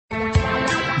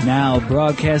Now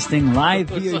broadcasting live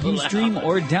via Ustream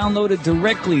or downloaded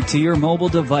directly to your mobile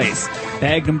device.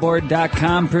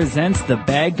 BaggedAndBoard.com presents the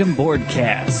Bagged and Board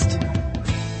Cast.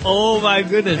 Oh my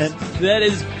goodness, that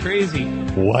is crazy.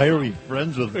 Why are we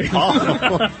friends with Paul?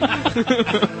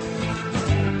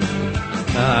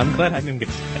 I'm glad I didn't get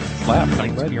slapped.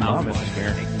 I'm glad your mom isn't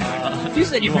here. You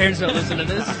said your parents don't listen to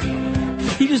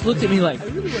this. He just looked at me like,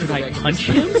 should I punch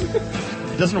him?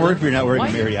 It doesn't work if you're not wearing a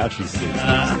mariachi suit.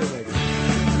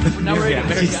 Now we're in I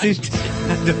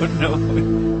don't know.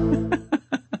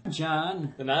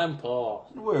 John. And I'm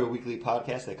Paul. We're a weekly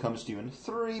podcast that comes to you in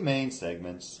three main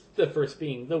segments. The first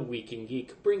being The Week in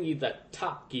Geek, bring you the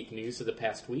top geek news of the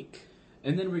past week.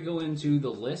 And then we go into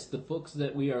the list, the books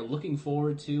that we are looking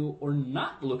forward to or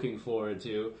not looking forward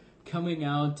to, coming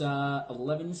out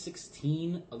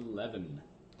 11/16/11.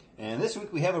 And this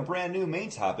week we have a brand new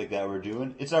main topic that we're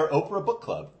doing. It's our Oprah Book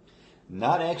Club.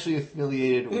 Not actually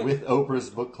affiliated with Oprah's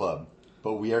Book Club,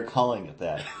 but we are calling it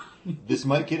that. This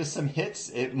might get us some hits.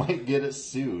 It might get us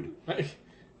sued.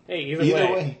 Hey,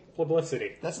 either way,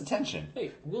 publicity. That's attention.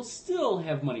 Hey, we'll still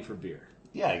have money for beer.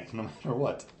 Yeah, no matter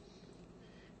what.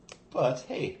 But,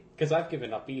 hey. Because I've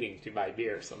given up eating to buy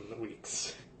beer some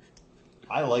weeks.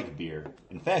 I like beer.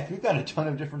 In fact, we've got a ton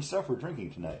of different stuff we're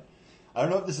drinking tonight. I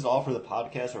don't know if this is all for the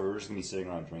podcast or we're just going to be sitting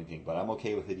around drinking, but I'm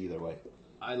okay with it either way.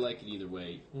 I like it either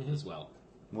way as well.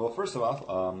 Well, first of all,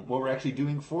 what we're actually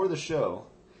doing for the show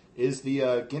is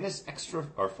the Guinness Extra,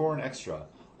 or Foreign Extra.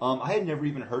 I had never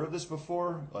even heard of this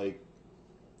before,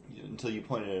 until you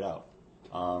pointed it out.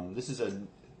 This is a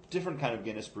different kind of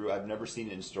Guinness brew. I've never seen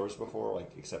it in stores before,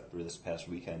 except for this past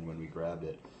weekend when we grabbed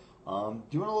it.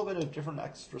 Doing a little bit of different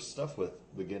extra stuff with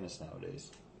the Guinness nowadays.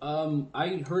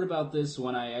 I heard about this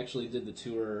when I actually did the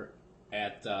tour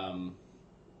at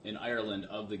in Ireland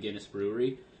of the Guinness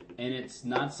Brewery, and it's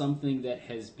not something that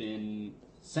has been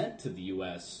sent to the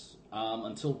U.S.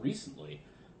 Until recently.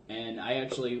 And I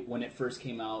actually, when it first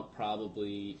came out,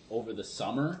 probably over the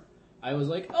summer, I was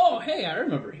like, oh, hey, I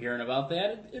remember hearing about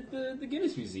that at the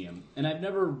Guinness Museum. And I've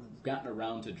never gotten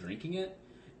around to drinking it.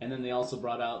 And then they also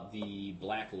brought out the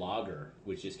Black Lager,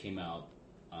 which just came out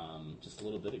just a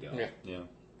little bit ago. Yeah.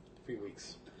 A few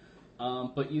weeks.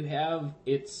 But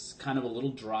it's kind of a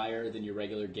little drier than your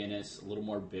regular Guinness, a little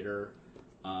more bitter.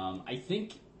 I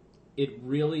think it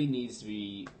really needs to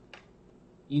be,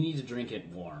 you need to drink it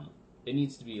warm. It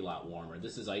needs to be a lot warmer.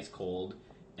 This is ice cold,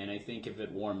 and I think if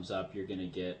it warms up, you're going to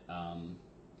get,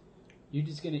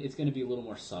 it's going to be a little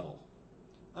more subtle.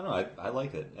 I don't know, I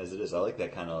like it as it is. I like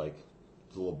that kind of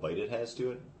the little bite it has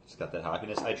to it. It's got that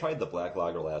hoppiness. I tried the Black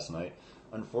Lager last night.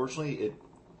 Unfortunately, it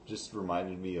just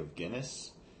reminded me of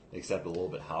Guinness, except a little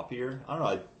bit hoppier. I don't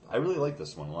know, I really like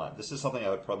this one a lot. This is something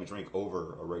I would probably drink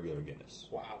over a regular Guinness.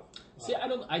 Wow. See,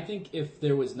 I think if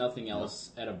there was nothing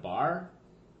else at a bar,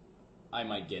 I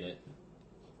might get it.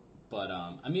 But,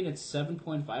 it's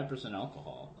 7.5%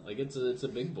 alcohol. It's a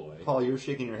big boy. Paul, you're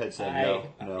shaking your head saying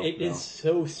no. It is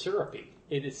so syrupy.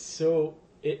 It is so...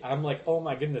 I'm like, oh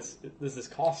my goodness, this is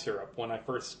cough syrup when I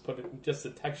first put it, just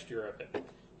the texture of it.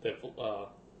 The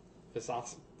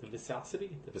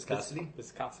viscosity?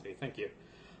 Viscosity, thank you.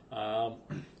 I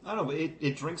don't know, but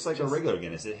it drinks like a regular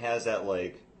Guinness. It has that,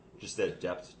 just that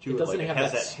depth to it. It doesn't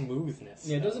have that smoothness.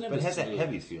 Yeah, it doesn't have but it has that smooth.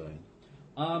 heavy feeling.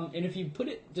 And if you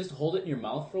just hold it in your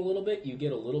mouth for a little bit, you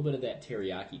get a little bit of that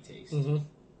teriyaki taste. Mm-hmm.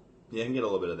 Yeah, you can get a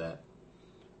little bit of that.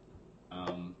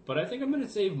 But I think I'm going to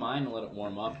save mine and let it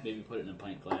warm up, maybe put it in a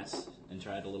pint glass, and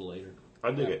try it a little later.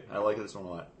 I dig it. I like this one a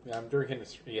lot. Yeah, I'm drinking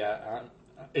this. Yeah,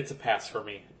 it's a pass for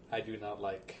me. I do not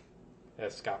like,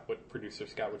 as producer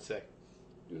Scott would say,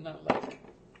 do not like.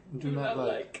 Do not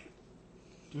like.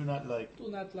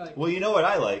 Well, you know what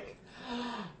I like?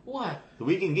 What? The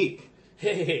Week in Geek.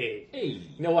 Hey. Hey.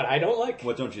 You know what I don't like?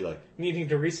 What don't you like? Needing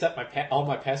to reset all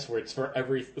my passwords for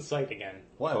every site again.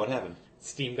 Why? What happened?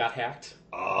 Steam got hacked.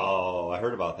 Oh, I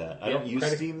heard about that. I don't use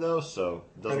Steam, though, so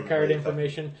it doesn't credit card really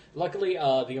information. Luckily,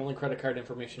 the only credit card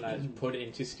information I've put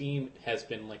into Steam has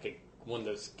been one of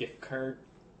those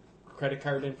credit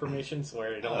card informations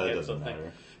where it only gets something.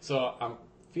 Matter. So I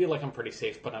feel like I'm pretty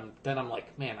safe, but I'm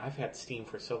like, man, I've had Steam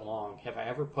for so long. Have I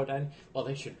ever put in? Well,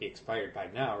 they should be expired by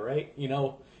now, right?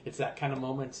 It's that kind of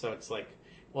moment. So it's like,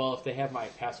 well, if they have my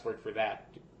password for that,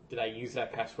 did I use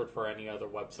that password for any other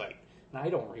website? And I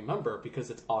don't remember because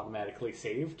it's automatically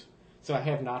saved. So I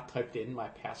have not typed in my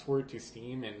password to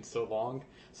Steam in so long.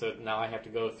 So now I have to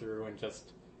go through and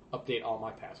just update all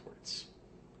my passwords.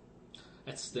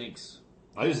 That stinks.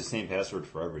 I use the same password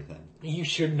for everything. You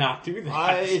should not do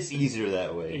that. It's easier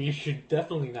that way. You should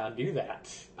definitely not do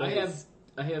that. I have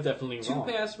definitely two wrong.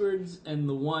 passwords, and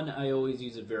the one I always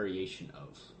use a variation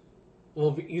of.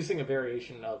 Well, using a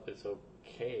variation of is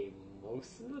okay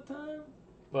most of the time,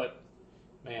 but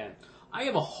man, I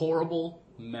have a horrible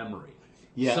memory.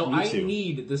 Yeah, so me I too.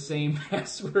 need the same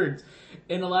passwords.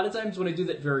 And a lot of times when I do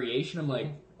that variation, I'm like,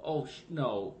 oh,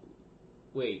 no.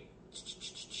 Wait.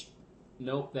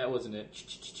 Nope, that wasn't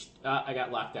it. I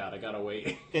got locked out. I gotta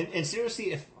wait. And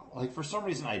seriously, if like for some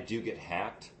reason I do get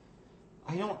hacked,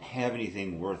 I don't have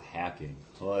anything worth hacking.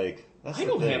 Like that's I the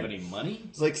don't thing. have any money.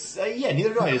 It's like yeah,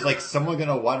 neither do I. Is like someone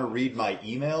gonna want to read my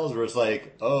emails where it's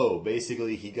like, oh,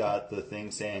 basically he got the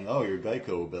thing saying, oh, your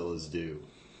Geico bill is due.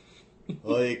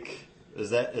 Like,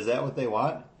 is that what they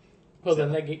want? well,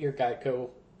 then they get your Geico,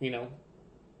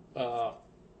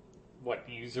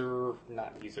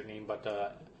 not username,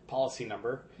 but policy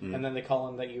number, and then they call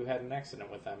in that you had an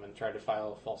accident with them and try to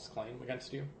file a false claim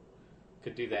against you.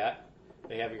 Could do that.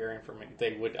 They have your information.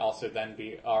 They would also then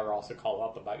also call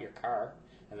up about your car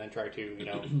and then try to,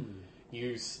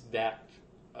 use that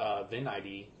VIN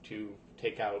ID to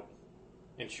take out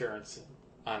insurance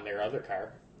on their other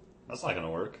car. That's not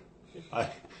gonna work. I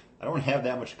don't have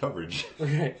that much coverage.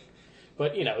 Right.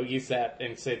 But, use that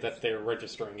and say that they're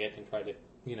registering it and try to,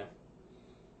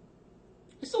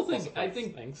 I still think. Falsify I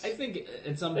think. things. I think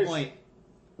at some There's- point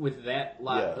with that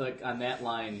Yeah. like on that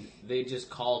line, they just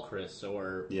call Chris,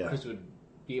 or Yeah. Chris would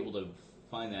be able to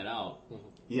find that out.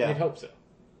 Yeah, I'd hope so.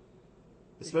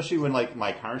 especially when like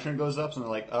my car insurance goes up, and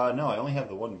they're like, no, I only have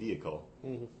the one vehicle,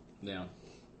 Yeah.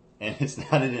 and it's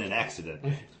not in an accident.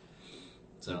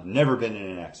 So I've never been in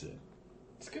an accident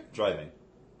It's good. driving.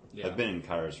 yeah. I've been in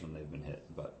cars when they've been hit,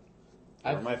 but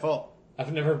I've- never my fault.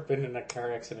 I've never been in a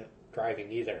car accident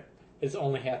driving either. It's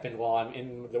only happened while I'm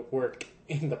in the work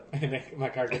and my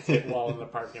car gets hit while in the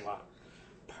parking lot.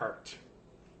 Parked.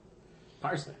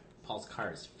 Paul's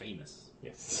car is famous.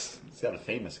 Yes. It's got a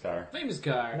famous car. Famous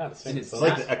car. Not as and famous it's It's as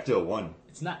like not, the Ecto 1.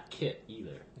 it's not Kit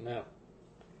either. No.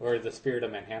 Or the Spirit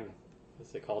of Manhattan,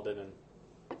 as they called it in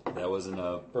That wasn't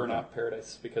a Burnout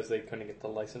Paradise, because they couldn't get the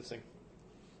licensing.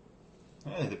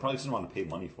 Yeah, they probably just didn't want to pay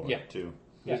money for Yeah. it too.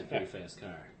 It was Yeah, a pretty yeah. fast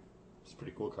car. It's a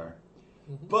pretty cool car.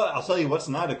 But I'll tell you what's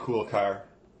not a cool car.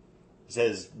 This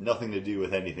has nothing to do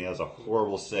with anything. That was a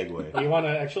horrible segue. You want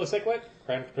to actually segue?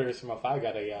 Gran Turismo 5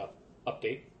 got a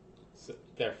update. So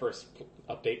their first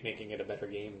update, making it a better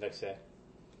game, they say.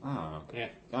 Oh, Yeah.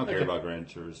 I don't care Okay. about Gran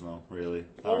Turismo, really. I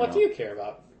Well, don't what know. do you care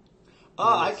about?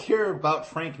 I care about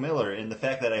Frank Miller and the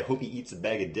fact that I hope he eats a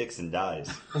bag of dicks and dies.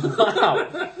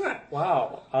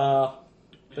 Wow.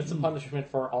 That's a punishment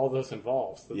for all those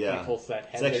involved. The Yeah. people that It's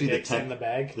had their actually the dicks in the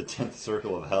bag. The 10th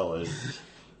circle of hell is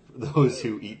those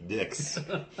who eat dicks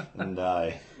and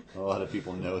die. A lot of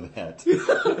people know that.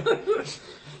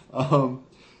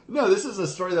 No, this is a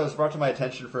story that was brought to my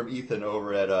attention from Ethan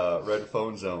over at Red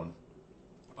Phone Zone.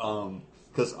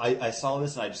 Because I saw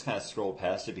this and I just kind of scrolled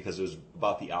past it because it was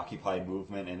about the Occupy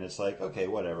movement, and it's like, okay,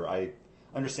 whatever. I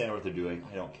understand what they're doing.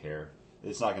 I don't care.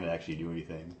 It's not going to actually do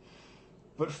anything.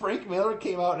 But Frank Miller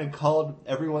came out and called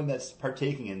everyone that's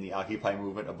partaking in the Occupy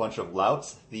movement a bunch of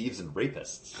louts, thieves, and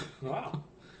rapists. Wow.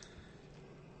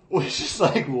 Which is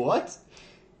like, what?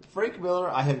 Frank Miller,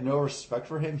 I have no respect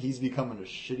for him. He's becoming a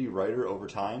shitty writer over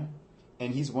time.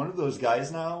 And he's one of those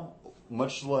guys now,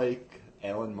 much like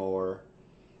Alan Moore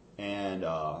and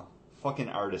fucking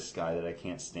artist guy that I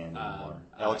can't stand anymore.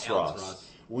 Alex Ross.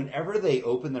 Whenever they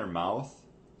open their mouth,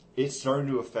 it's starting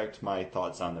to affect my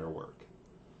thoughts on their work.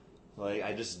 Like,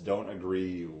 I just don't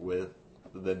agree with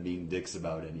them being dicks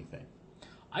about anything.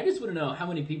 I just want to know how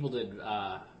many people did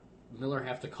Miller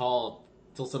have to call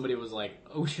till somebody was like,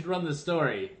 "Oh, we should run this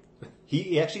story."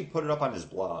 He actually put it up on his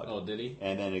blog. Oh, did he?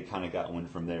 And then it kind of got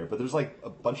wind from there. But there's like a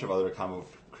bunch of other comic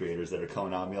creators that are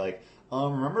coming out and be like,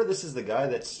 remember this is the guy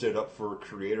that stood up for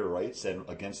creator rights and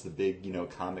against the big,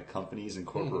 comic companies and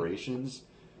corporations.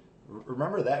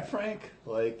 Remember that, Frank?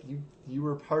 Like, you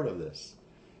were part of this.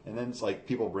 And then it's like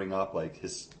people bring up like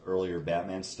his earlier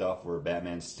Batman stuff where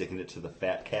Batman's sticking it to the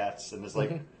fat cats, and it's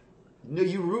like, no,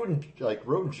 you wrote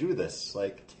and drew this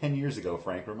like 10 years ago,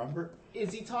 Frank. Remember?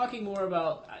 Is he talking more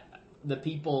about the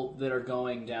people that are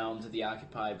going down to the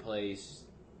Occupy place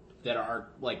that are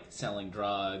like selling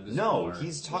drugs? No, or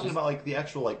he's talking just- about like the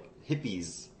actual like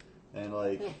hippies and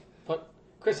like, But,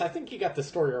 Chris, I think you got the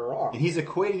story wrong. and he's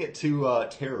equating it to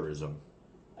terrorism.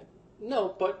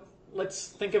 No, but let's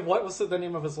think of what was the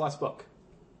name of his last book,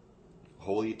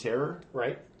 Holy Terror?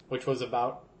 right? Which was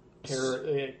about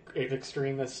an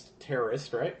extremist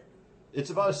terrorist, right? It's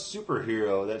about a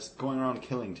superhero that's going around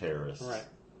killing terrorists. Right.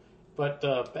 But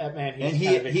Batman, he's And he,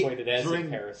 kind of equated as during, a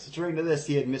terrorist. during this,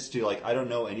 he admits to, like, I don't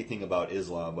know anything about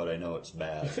Islam, but I know it's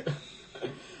bad.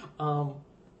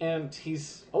 And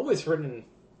he's always written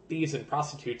thieves and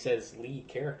prostitutes as lead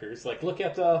characters. Like, look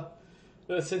at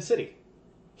Sin City.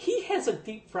 He has a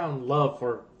deep-found love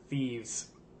for thieves,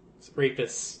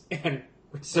 rapists, and...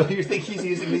 So you think he's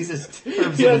using these as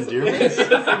terms of endearment?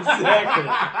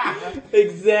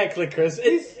 Exactly, Chris.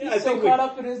 He's so caught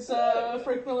up in his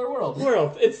Frank Miller world.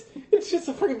 It's just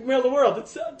a Frank Miller world.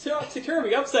 It's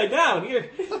topsy-turvy, upside down. You're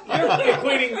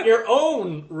equating your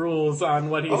own rules on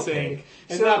what he's saying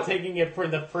and not taking it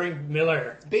from the Frank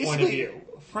Miller point of view.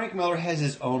 Frank Miller has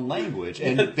his own language,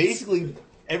 and basically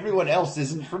everyone else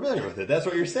isn't familiar with it. That's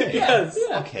what you're saying. Yes.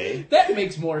 Yeah. Okay. That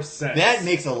makes more sense. That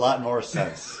makes a lot more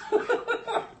sense.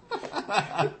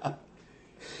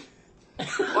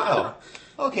 Wow.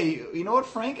 Okay, you know what,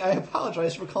 Frank? I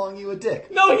apologize for calling you a dick.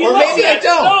 No, he or loves maybe it. I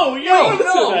don't.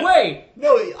 No, wait.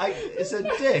 No, it's a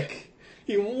dick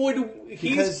He would.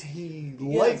 because he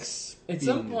likes. At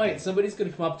some being a point, dick. somebody's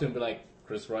going to come up to him and be like,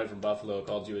 Chris Roy from Buffalo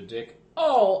called you a dick.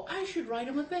 Oh, I should write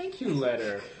him a thank you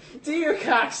letter. Dear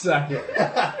cocksucker.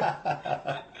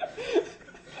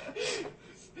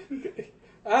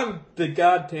 I'm the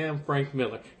goddamn Frank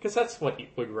Miller. Because that's what he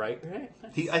would write, right?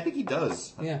 I think he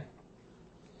does. Yeah.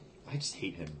 I just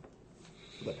hate him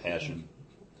with a passion.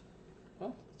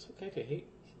 Well, it's okay to hate.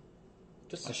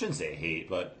 I shouldn't say hate,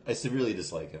 but I severely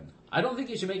dislike him. I don't think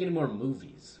you should make any more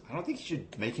movies. I don't think he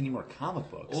should make any more comic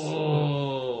books.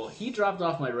 Oh, he dropped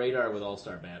off my radar with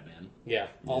All-Star Batman. Yeah,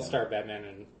 All-Star Batman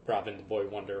and Robin the Boy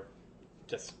Wonder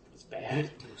just was bad.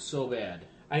 It was so bad.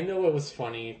 I know it was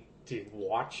funny to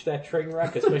watch that train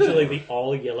wreck, especially the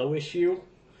all-yellow issue,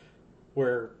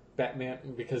 where Batman,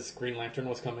 because Green Lantern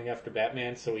was coming after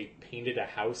Batman, so he painted a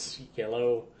house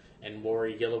yellow and wore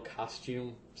a yellow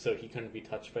costume so he couldn't be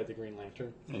touched by the Green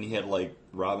Lantern. And he had, like,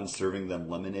 Robin serving them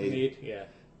lemonade. Yeah.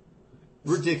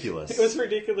 Ridiculous. It was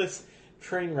ridiculous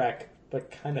train wreck, but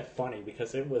kind of funny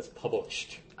because it was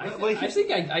published. I Well,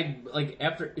 think I like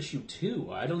after issue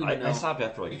 2. I don't even know. I stopped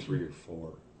after, like, 3 or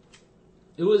 4.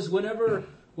 It was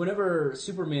whenever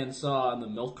Superman saw on the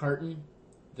milk carton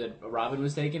that Robin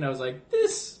was taking, I was like,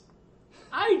 this,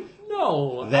 I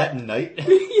know. That night?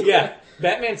 Yeah,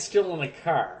 Batman's still in the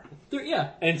car.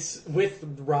 Yeah. And with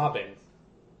Robin,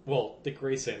 well, Dick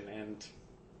Grayson and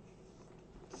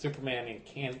Superman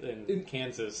in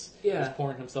Kansas Yeah. is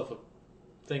pouring himself a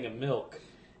thing of milk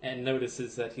and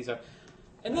notices that he's a...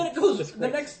 And then it goes, Just the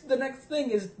great. next thing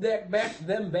is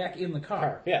them back in the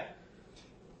car. Yeah.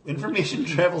 Information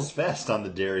travels fast on the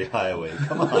Dairy Highway.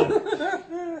 Come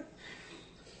on.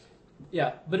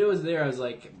 Yeah, but it was there, I was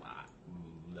like,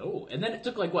 no. And then it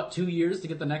took, 2 years to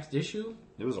get the next issue?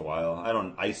 It was a while.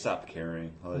 I stopped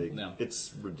caring. Like, No.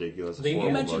 it's ridiculous. It's They horrible,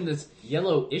 You mentioned but- this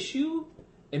yellow issue,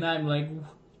 and I'm like,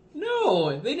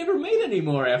 no, they never made any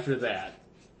more after that.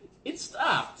 It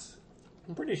stopped.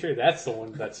 I'm pretty sure that's the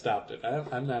one that stopped it.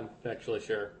 I'm not actually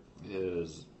sure. It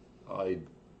is. I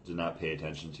did not pay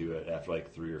attention to it after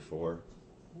 3 or 4.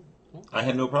 I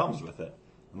have no problems with it.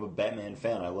 I'm a Batman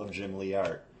fan. I love Jim Lee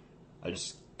art. I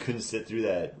just couldn't sit through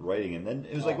that writing, and then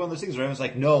it was one of those things where I was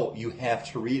like, "No, you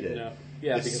have to read it. No.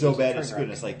 Yeah, it's because so it's a bad, train it's good." wreck.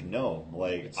 And it's like, no,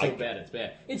 It's so bad, it's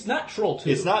bad. It's not Troll 2.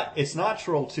 It's not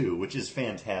Troll 2, which is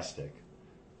fantastic.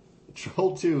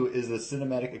 Troll 2 is the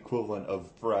cinematic equivalent of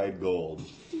Fried Gold.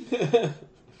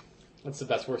 That's the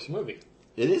best worst movie.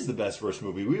 It is the best worst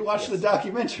movie. We watched the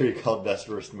documentary called Best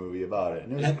Worst Movie about it,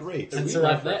 and it was great. It's We a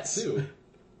love that reference. too.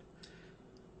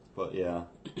 But yeah.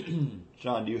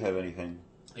 John, do you have anything?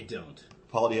 I don't.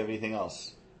 Paul, do you have anything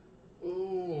else?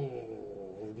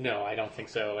 Ooh, no, I don't think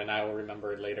so, and I will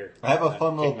remember it later. I have a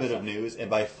fun little Kick bit of myself. news, and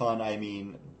by fun I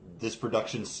mean this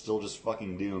production's still just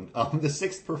fucking doomed. The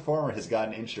 6th performer has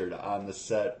gotten injured on the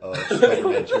set of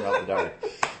Spider-Man Turn Out the Dark.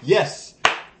 Yes,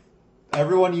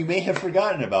 everyone, you may have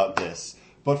forgotten about this,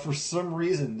 but for some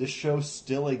reason this show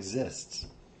still exists,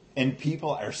 and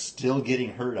people are still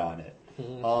getting hurt on it.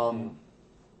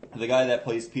 The guy that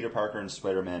plays Peter Parker in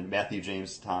Spider-Man, Matthew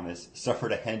James Thomas,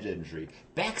 suffered a head injury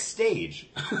backstage.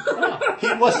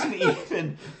 He wasn't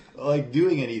even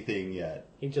doing anything yet.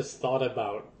 He just thought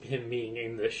about him being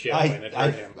in this show, and it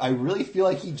hurt him. I really feel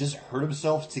like he just hurt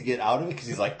himself to get out of it because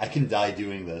he's like, I can die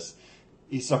doing this.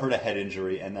 He suffered a head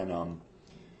injury, and then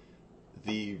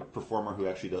the performer who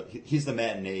actually does, he's the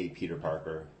matinee Peter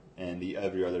Parker, and the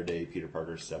every other day Peter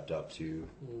Parker stepped up to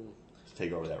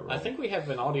take over that role. I think we have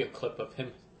an audio clip of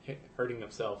him hurting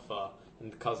himself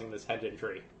and causing this head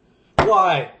injury.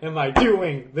 Why am I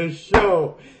doing this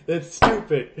show? It's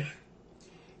stupid.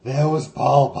 That was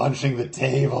Paul punching the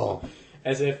table.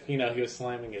 As if, he was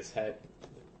slamming his head.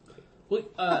 Well,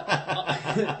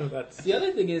 That's the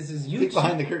other thing is you Peek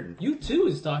behind the curtain. You too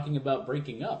is talking about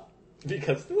breaking up.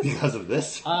 Because because of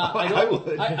this. I I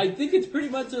would. think it's pretty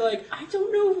much like, I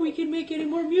don't know if we can make any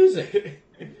more music.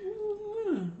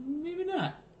 Maybe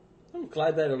not. I'm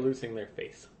glad that they're losing their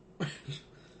faith.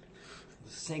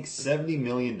 Sank $70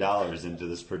 million into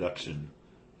this production.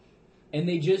 And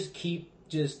they just keep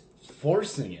just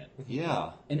forcing it.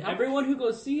 Yeah. And everyone who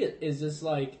goes see it is just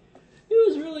like, it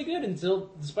was really good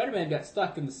until Spider-Man got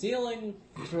stuck in the ceiling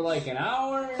for like an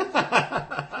hour.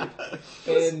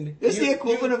 And It's the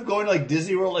equivalent of going to like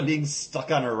Disney World and being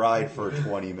stuck on a ride for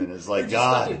 20 minutes. Like, just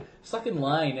God. stuck in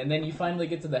line, and then you finally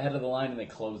get to the head of the line and they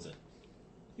close it.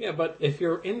 Yeah, but if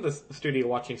you're in the studio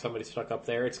watching somebody stuck up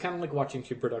there, it's kind of like watching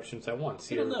two productions at once.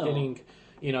 You're getting,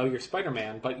 your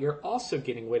Spider-Man, but you're also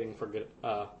getting Waiting for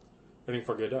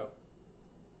Godot.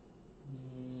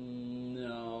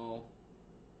 No.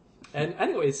 And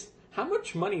anyways, how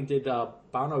much money did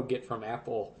Bono get from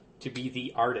Apple to be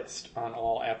the artist on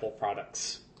all Apple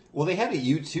products? Well, they had a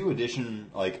U2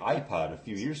 edition like iPod a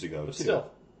few years ago, But too.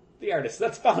 still, the artist,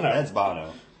 that's Bono. That's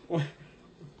Bono.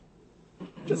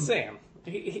 Just saying.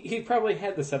 He probably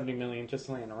had the $70 million just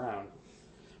laying around.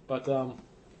 But,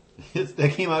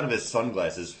 That came out of his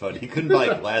sunglasses fund. He couldn't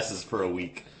buy glasses for a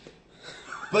week.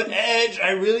 But Edge,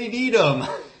 I really need them.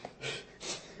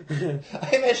 I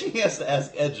imagine he has to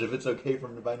ask Edge if it's okay for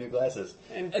him to buy new glasses.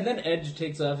 And then Edge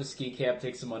takes off his ski cap,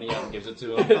 takes the money out, and gives it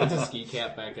to him. Puts his ski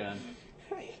cap back on.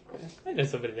 I know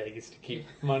somebody that used to keep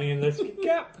money in this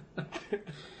cap.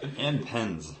 And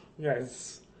pens.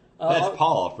 Yes. That's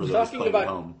Paul for those playing at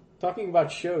home. Talking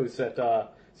about shows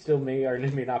that still may or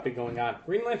may not be going on.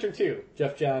 Green Lantern 2.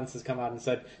 Jeff Johns has come out and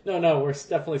said, no, we're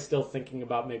definitely still thinking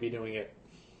about maybe doing it.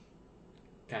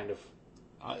 Kind of.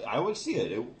 I would see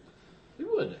it. We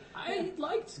would. I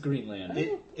liked Green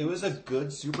Lantern. It was a good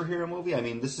superhero movie. I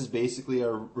mean, this is basically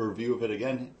a review of it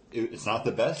again. It's not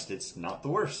the best. It's not the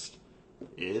worst.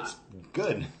 It's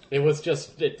good. It was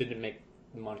just, it didn't make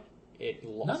money. It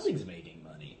lost. Nothing's making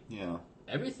money. Yeah.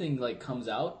 Everything comes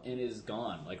out and is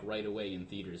gone right away in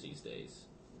theaters these days.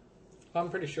 I'm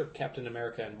pretty sure Captain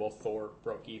America and both Thor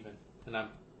broke even. And I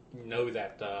know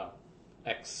that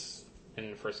X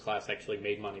in First Class actually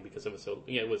made money because it was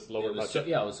it was lower budget.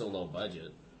 It was so low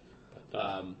budget.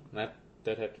 But,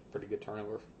 that had pretty good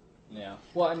turnover. Yeah.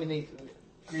 Well, I mean,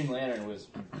 Green Lantern was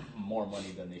more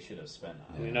money than they should have spent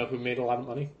on And it. you know who made a lot of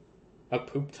money? A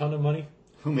poop ton of money?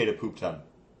 Who made a poop ton?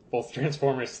 Both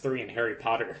Transformers 3 and Harry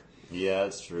Potter. Yeah,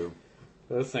 that's true.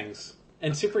 Those things.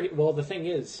 And the thing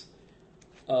is,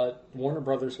 Warner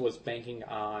Brothers was banking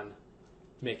on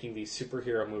making these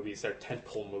superhero movies, their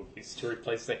tentpole movies, to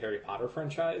replace the Harry Potter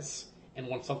franchise. And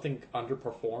when something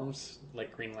underperforms,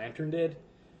 like Green Lantern did,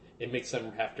 it makes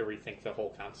them have to rethink the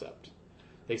whole concept.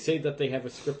 They say that they have a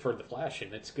script for The Flash,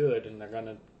 and it's good, and they're going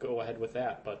to go ahead with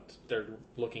that, but they're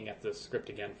looking at the script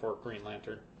again for Green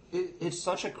Lantern. It's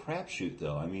such a crapshoot,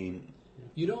 though. I mean,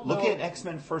 You don't look know. at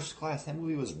X-Men First Class. That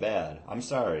movie was bad. I'm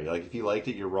sorry. If you liked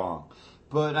it, you're wrong.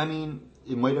 But, I mean,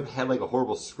 it might have had, a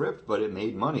horrible script, but it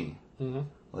made money.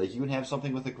 Mm-hmm. You can have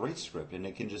something with a great script, and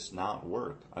it can just not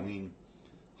work. I mean,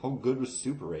 how good was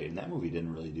Super 8? And that movie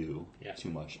didn't really do too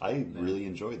much. I really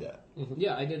enjoyed that.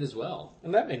 Yeah, I did as well.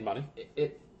 And that made money.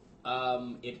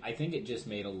 I think it just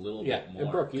made a little Yeah, bit it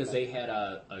more broke because even. they had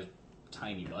a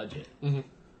tiny budget. Mm-hmm.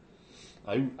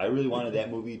 I really wanted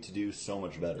that movie to do so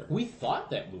much better. We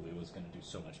thought that movie was going to do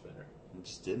so much better. It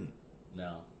just didn't.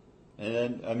 No. And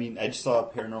then, I mean, I just saw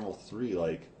Paranormal 3,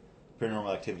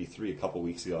 Paranormal Activity 3 a couple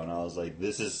weeks ago, and I was like,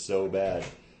 this is so bad,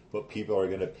 but people are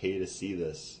going to pay to see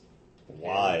this.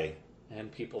 Why?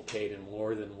 And people paid in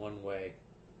more than one way.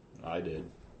 I did.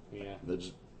 Yeah. That's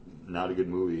just not a good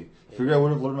movie. Figure I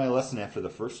would have learned my lesson after the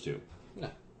first two.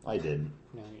 No. I didn't.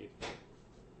 No,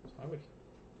 why would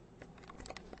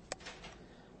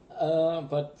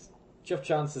but Jeff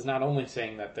Johns is not only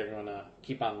saying that they're going to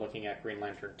keep on looking at Green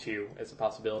Lantern 2 as a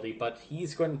possibility, but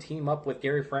he's going to team up with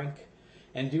Gary Frank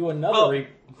and do another...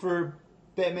 For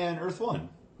Batman Earth 1.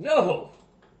 No!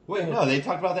 Wait, no, they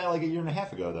talked about that a year and a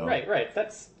half ago, though. Right.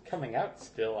 That's coming out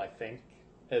still, I think,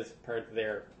 as part of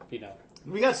their,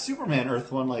 We got Superman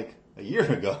Earth 1, a year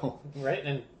ago. Right?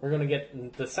 And we're going to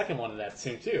get the second one of that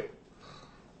soon, too,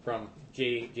 from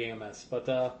JMS. But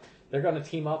they're going to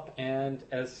team up, and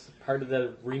as part of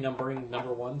the renumbering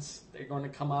number ones, they're going to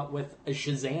come out with a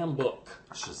Shazam book.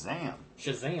 Shazam.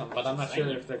 But I'm not sure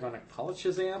if they're going to call it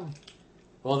Shazam.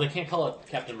 Well, they can't call it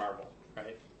Captain Marvel,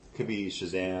 right? Could be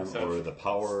Shazam, or The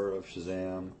Power of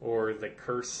Shazam. Or The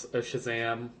Curse of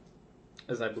Shazam,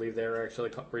 as I believe they're actually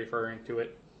referring to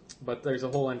it. But there's a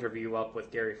whole interview up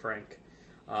with Gary Frank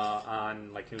on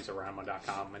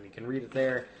Newsarama.com, and you can read it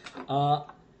there.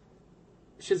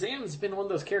 Shazam's been one of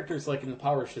those characters like in the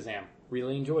Power of Shazam.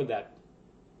 Really enjoyed that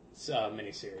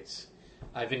miniseries.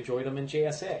 I've enjoyed him in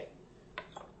JSA.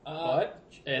 But,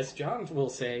 as John will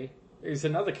say, there's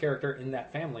another character in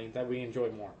that family that we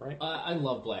enjoy more, right? I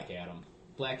love Black Adam.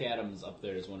 Black Adam's up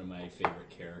there as one of my favorite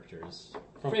characters.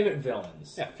 Favorite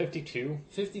villains. Yeah, 52.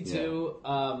 52,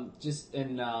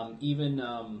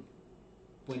 even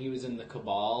when he was in the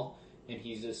Cabal, and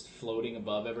he's just floating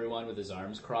above everyone with his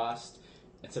arms crossed,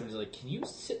 and somebody's like, "Can you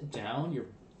sit down? You're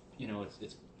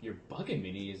bugging me."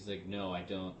 And he's like, "No, I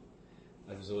don't.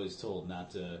 I was always told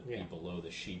not to be below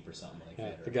the sheep or something like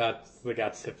that." The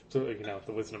gods have,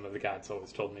 the wisdom of the gods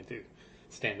always told me to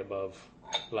stand above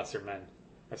lesser men,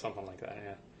 or something like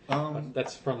that. Yeah, but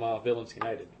that's from Villains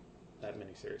United, that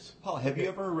miniseries. Paul, have you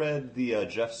ever read the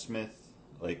Jeff Smith?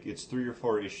 Like, it's 3 or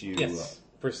 4 issue. Yes.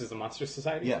 Versus the Monster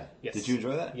Society. Yeah. Yes. Did you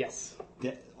enjoy that? Yes.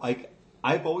 Yeah, like,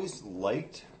 I've always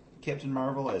liked Captain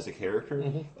Marvel as a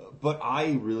character, but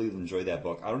I really enjoyed that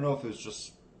book. I don't know if it was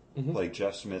just like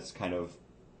Jeff Smith's kind of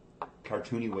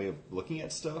cartoony way of looking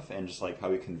at stuff and just like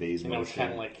how he conveys And it was motion.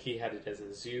 kind of like he had it as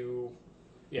a zoo.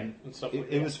 Yeah, and stuff like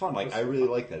that. It was fun. Like, I really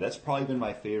like that. That's probably been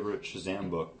my favorite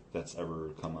Shazam book that's ever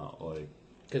come out. Like,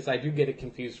 because I do get it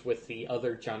confused with the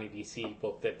other Johnny DC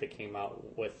book that they came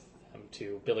out with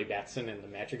to Billy Batson and the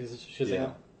Magic of Shazam.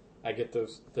 Yeah. I get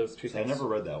those two things. I never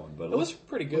read that one, but It was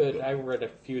pretty good. I read a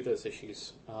few of those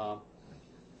issues.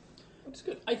 It's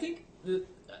good. I think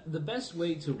the best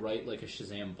way to write like a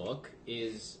Shazam book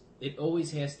is it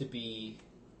always has to be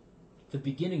the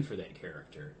beginning for that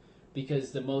character,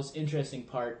 because the most interesting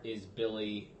part is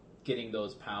Billy getting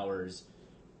those powers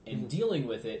and dealing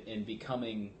with it and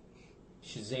becoming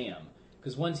Shazam.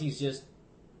 Because once he's just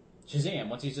Shazam,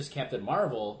 once he's just Captain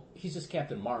Marvel, he's just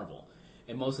Captain Marvel.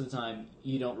 And most of the time,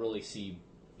 you don't really see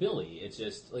Billy. It's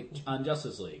just like on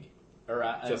Justice League or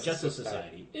Justice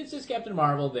Society. It's just Captain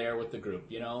Marvel there with the group,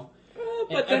 you know.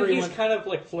 But then he's kind of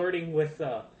like flirting with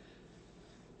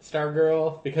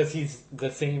Stargirl because he's the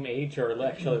same age or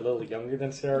actually a little younger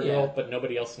than Stargirl, but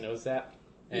nobody else knows that.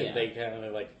 And they kind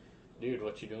of like, dude,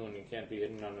 what you doing? You can't be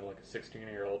hitting on like a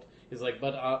 16-year-old. He's like,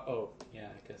 but I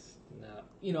guess not.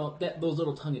 You know, those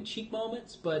little tongue-in-cheek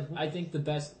moments. But I think the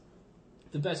best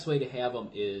way to have them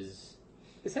is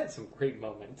He's had some great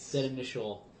moments. that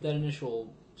initial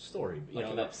story. You Like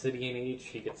know, in that Obsidian Age,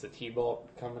 he gets a T-ball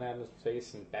coming out of his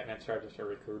face, and Batman tries to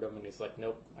recruit him, and he's like,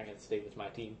 "Nope, I got to stay with my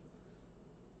team."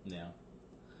 yeah.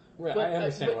 Right, But, I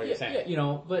understand what you're yeah, saying. yeah, you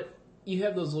know, but you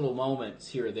have those little moments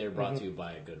here or there brought to you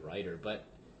by a good writer. But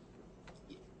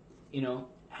you know,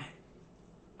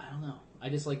 I don't know. I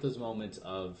just like those moments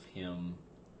of him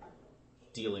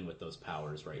dealing with those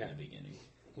powers right in the beginning.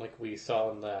 Like we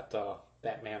saw in that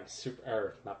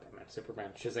Superman,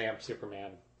 Shazam,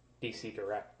 Superman, DC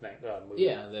Direct movie.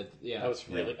 Yeah, That was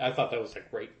really. I thought that was a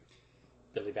great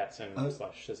Billy Batson /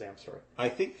 Shazam story. I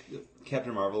think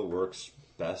Captain Marvel works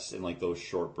best in like those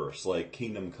short bursts, like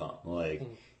Kingdom Come, like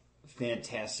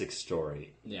fantastic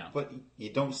story. Yeah. But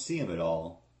you don't see him at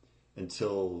all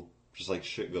until just like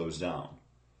shit goes down.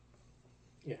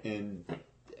 Yeah. And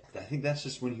I think that's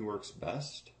just when he works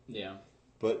best. Yeah.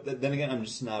 But then again, I'm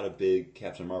just not a big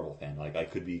Captain Marvel fan. Like, I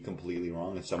could be completely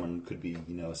wrong, and someone could be,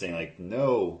 saying like,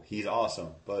 "No, he's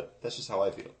awesome." But that's just how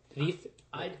I feel.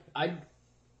 I'd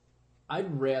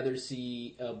rather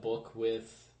see a book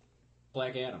with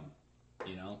Black Adam.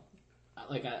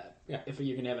 If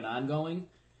you're gonna have an ongoing,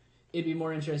 it'd be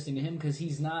more interesting to him because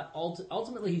he's not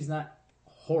ultimately he's not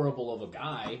horrible of a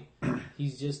guy.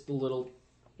 He's just a little.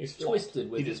 He's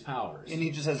twisted with his powers. And he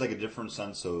just has like a different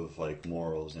sense of like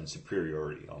morals and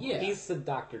superiority. Almost. Yeah. He's the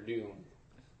Doctor Doom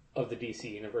of the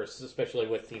DC universe, especially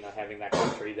with having that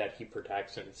country that he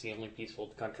protects, and it's the only peaceful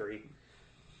country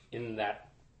in that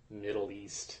Middle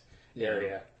East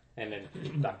area, and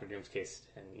in Doctor Doom's case,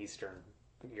 in Eastern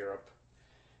Europe.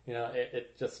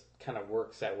 It just kind of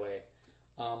works that way.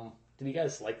 Did you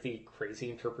guys like the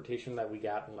crazy interpretation that we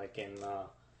got in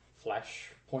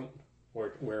Flashpoint?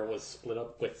 Where it was split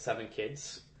up with 7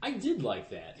 kids. I did like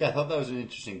that. Yeah, I thought that was an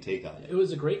interesting take on it. It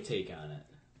was a great take on it.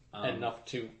 Enough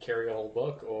to carry a whole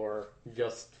book, or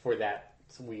just for that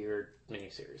weird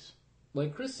miniseries?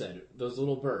 Like Chris said, those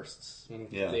little bursts.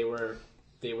 Yeah. They were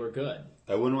good.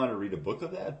 I wouldn't want to read a book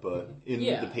of that, but in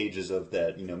the pages of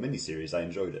that miniseries, I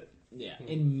enjoyed it. Yeah,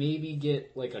 and maybe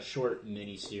get like a short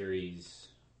miniseries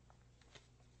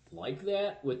like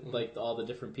that with like all the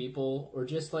different people, or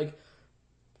just like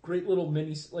great little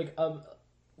minis, like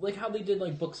how they did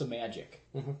like Books of Magic.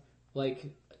 Like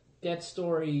that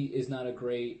story is not a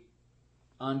great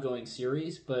ongoing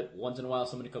series, but once in a while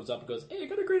somebody comes up and goes, "Hey, I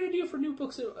got a great idea for new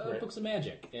Books of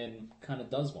Magic," and kind of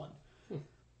does one.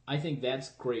 I think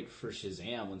that's great for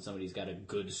Shazam when somebody's got a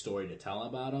good story to tell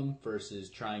about him versus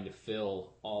trying to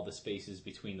fill all the spaces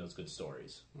between those good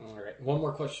stories. All right. One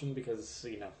more question because,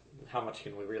 how much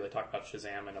can we really talk about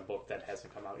Shazam in a book that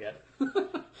hasn't come out yet?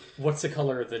 What's the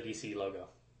color of the DC logo?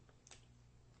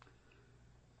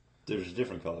 There's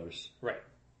different colors. Right.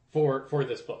 For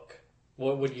this book.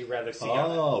 What would you rather see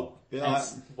on it? Oh, yeah.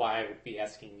 That's why I would be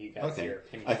asking you guys Okay. your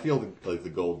opinion. I feel like the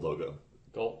gold logo.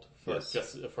 Gold for Yes.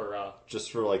 just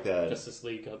For like that. Justice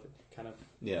League kind of.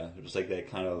 Yeah, just like that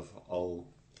kind of all.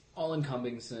 All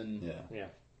encompassing. Yeah.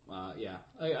 Yeah.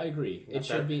 I agree. Not It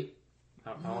should dark? be.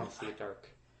 I want to see it dark.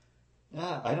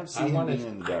 Yeah, I don't see I him wanna- being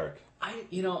in the dark.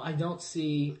 I don't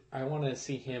see. I want to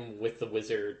see him with the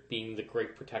wizard being the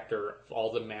great protector of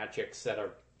all the magics that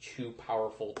are too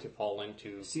powerful to fall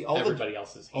into everybody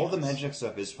else's hands. All the magic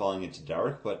stuff is falling into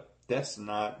dark, but that's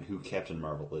not who Captain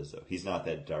Marvel is, though. He's not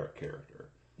that dark character.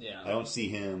 Yeah. I don't see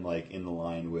him like in the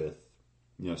line with,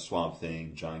 Swamp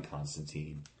Thing, John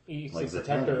Constantine. He's like the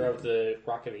protector Zatanna. of the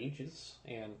Rock of Ages,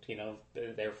 and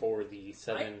therefore the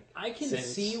seven. I can sins.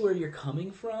 see where you're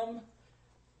coming from,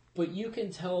 but you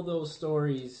can tell those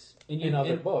stories in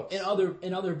other books. In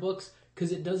other books,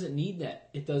 because it doesn't need that.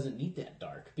 It doesn't need that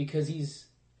dark because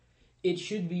It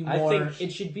should be more.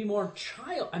 It should be more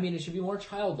child. I mean, it should be more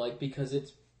childlike because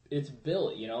it's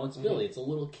Billy. It's Billy. It's a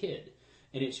little kid,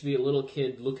 and it should be a little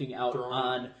kid looking out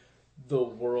on the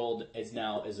world as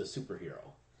a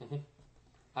superhero. Mm-hmm.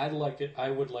 I'd like it.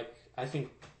 I think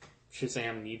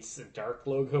Shazam needs the dark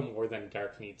logo more than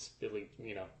dark needs Billy.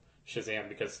 Shazam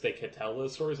because they could tell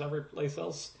those stories every place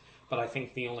else. But I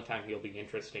think the only time he'll be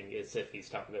interesting is if he's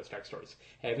talking those dark stories.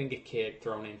 Having a kid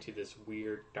thrown into this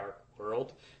weird, dark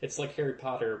world, it's like Harry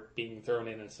Potter being thrown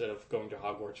in instead of going to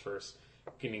Hogwarts first,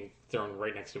 getting thrown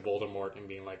right next to Voldemort and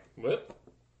being like, "What?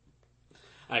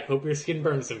 I hope your skin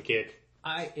burns him, kid."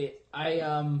 I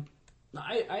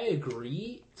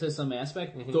agree to some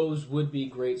aspect. Mm-hmm. Those would be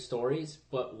great stories,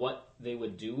 but what they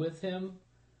would do with him,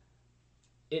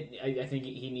 I think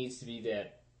he needs to be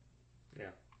that. Yeah.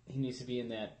 He needs to be in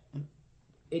that.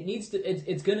 It needs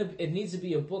to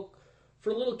be a book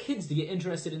for little kids to get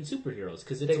interested in superheroes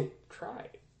because they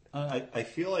tried. I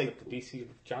feel like the DC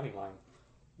Johnny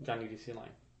DC line.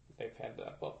 They've had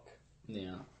that book.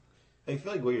 Yeah. I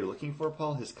feel like what you're looking for,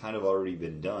 Paul, has kind of already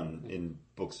been done in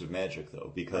books of magic,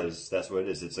 though, because that's what it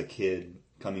is. It's a kid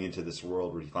coming into this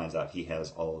world where he finds out he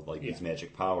has all of these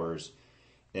magic powers,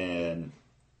 and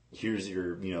here's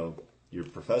your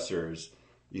professors.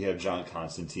 You have John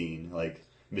Constantine,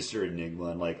 Mr. Enigma,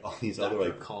 and all these Dr.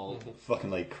 other Cull.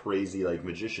 fucking crazy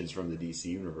magicians from the DC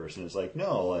universe, and it's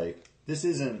no, this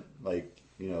isn't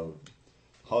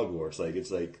Hogwarts.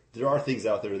 It's there are things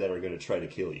out there that are going to try to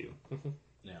kill you.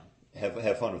 Yeah.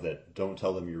 Have fun with it. Don't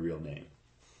tell them your real name.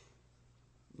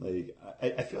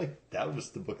 I feel like that was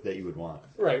the book that you would want.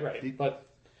 Right. But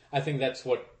I think that's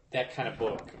what that kind of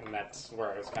book, and that's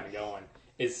where I was kind of going,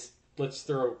 is let's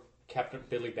throw Captain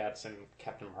Billy Bats and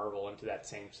Captain Marvel into that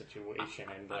same situation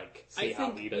and see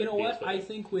how he does. I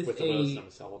think with the Wilson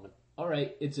element. All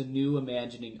right, it's a new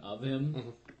imagining of him.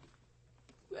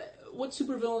 Mm-hmm. What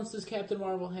supervillains does Captain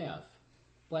Marvel have?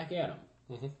 Black Adam.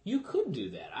 Mm-hmm. You could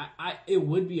do that. It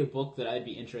would be a book that I'd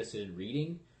be interested in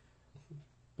reading.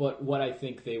 But what I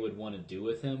think they would want to do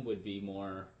with him would be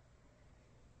more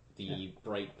the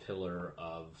bright pillar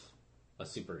of a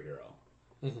superhero.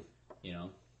 Mm-hmm.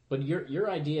 But your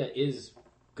idea is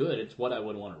good. It's what I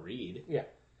would want to read. Yeah,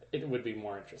 it would be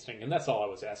more interesting, and that's all I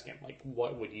was asking.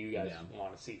 What would you guys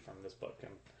want to see from this book?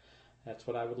 And that's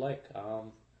what I would like.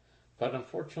 But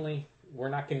unfortunately, we're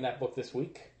not getting that book this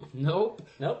week. Nope.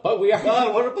 But we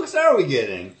are. What books are we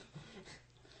getting?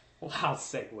 Wow,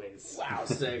 segues.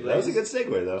 That was a good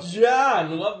segue, though.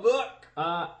 John, what book?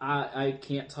 I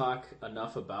can't talk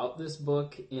enough about this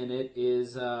book, and it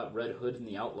is Red Hood and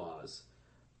the Outlaws.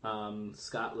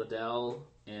 Scott Liddell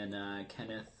and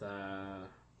Kenneth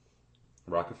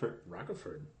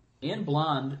Rocafort. And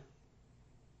Blonde.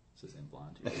 It's his name,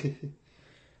 Blonde. Too.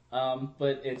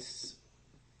 But it's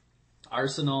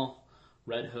Arsenal,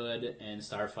 Red Hood, and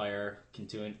Starfire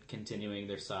continuing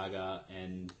their saga,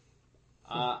 and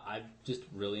I've just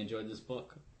really enjoyed this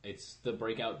book. It's the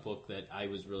breakout book that I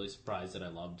was really surprised that I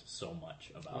loved so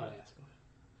much about it.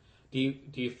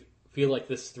 Do you feel like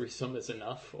this threesome is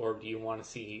enough, or do you want to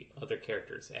see other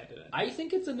characters added in? I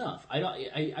think it's enough. I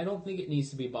don't think it needs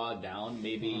to be bogged down.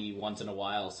 Maybe once in a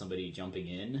while somebody jumping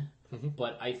in,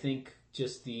 but I think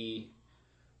just the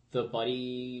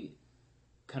buddy,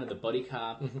 kind of the buddy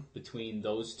cop between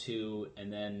those two,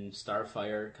 and then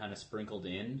Starfire kind of sprinkled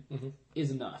in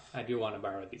is enough. I do want to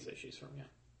borrow these issues from you.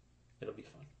 It'll be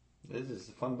fun. This is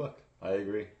a fun book. I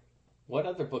agree. What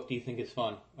other book do you think is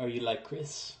fun? Are you like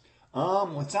Chris?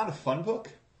 It's not a fun book,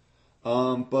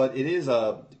 but it is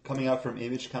coming out from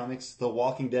Image Comics, The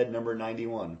Walking Dead number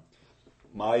 91.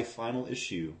 My final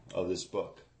issue of this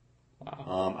book.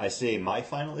 Wow. I say my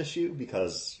final issue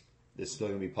because it's still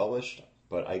going to be published,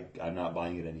 but I'm not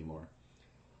buying it anymore.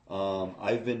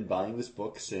 I've been buying this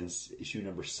book since issue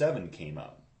number 7 came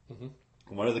out.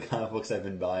 Mm-hmm. One of the comic books I've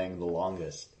been buying the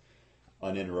longest,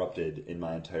 uninterrupted, in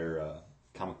my entire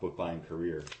comic book buying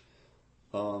career.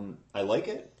 I like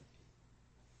it.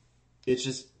 It's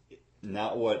just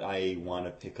not what I want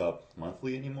to pick up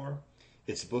monthly anymore.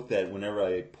 It's a book that whenever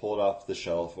I pull it off the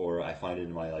shelf or I find it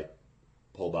in my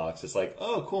pull box, it's like,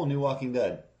 oh, cool, new Walking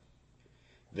Dead.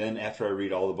 Then after I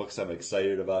read all the books I'm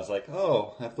excited about, it's like,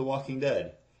 oh, I have The Walking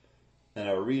Dead. And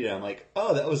I read it, I'm like,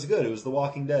 oh, that was good. It was The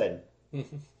Walking Dead.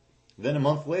 Then a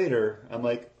month later, I'm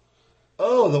like,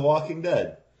 oh, The Walking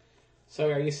Dead. So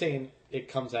are you saying it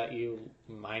comes at you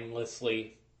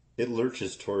mindlessly? It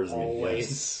lurches towards me. Always.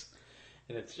 Yes.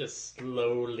 And it's just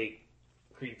slowly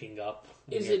creeping up.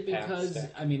 Is it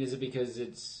because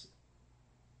it's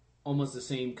almost the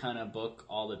same kind of book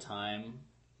all the time?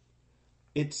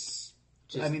 It's...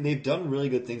 they've done really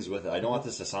good things with it. I don't want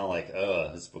this to sound like,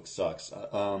 this book sucks.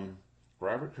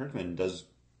 Robert Kirkman does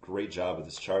a great job with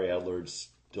this. Charlie Adler's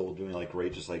still doing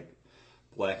great, just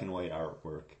black and white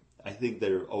artwork. I think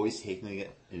they're always taking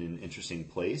it in an interesting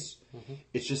place. Mm-hmm.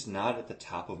 It's just not at the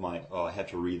top of my, I have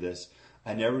to read this.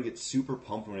 I never get super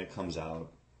pumped when it comes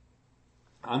out.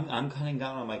 I'm cutting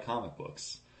down on my comic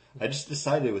books. I just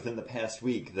decided within the past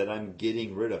week that I'm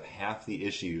getting rid of half the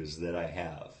issues that I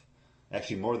have.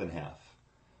 Actually, more than half.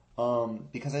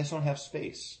 Because I just don't have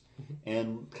space. Mm-hmm.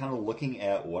 And kind of looking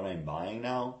at what I'm buying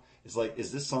now, is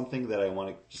is this something that I want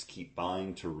to just keep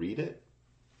buying to read it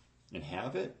and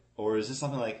have it? Or is this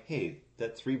something like, hey,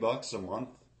 that $3 a month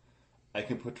I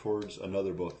can put towards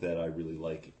another book that I really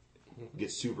like,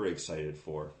 get super excited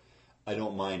for. I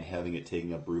don't mind having it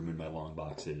taking up room in my long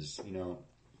boxes.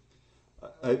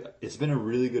 It's been a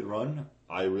really good run.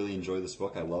 I really enjoy this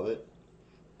book. I love it.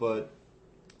 But,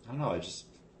 I don't know,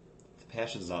 the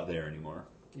passion's not there anymore.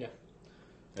 Yeah.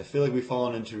 I feel like we've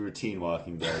fallen into routine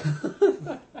Walking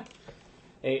Dead.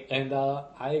 Hey, and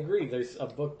I agree. There's a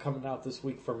book coming out this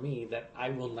week for me that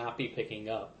I will not be picking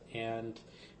up. And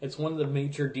it's one of the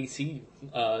major DC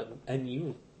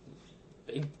NU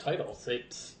big titles.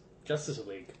 It's Justice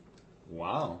League.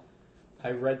 Wow.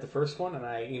 I read the first one, and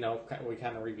we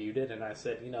kind of reviewed it, and I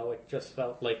said, it just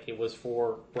felt like it was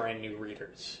for brand new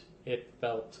readers. It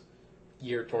felt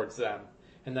geared towards them.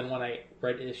 And then when I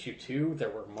read issue 2, there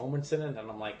were moments in it, and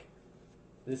I'm like,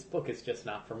 this book is just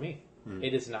not for me.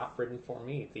 It is not written for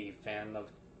me, the fan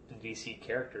of the DC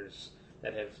characters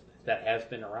that has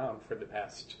been around for the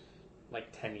past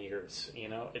 10 years.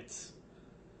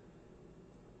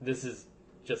 This is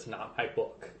just not my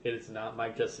book. It is not my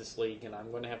Justice League, and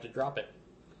I'm going to have to drop it.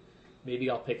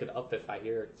 Maybe I'll pick it up if I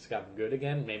hear it's gotten good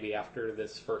again. Maybe after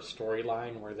this first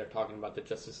storyline where they're talking about the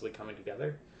Justice League coming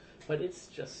together. But it's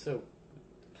just so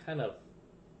kind of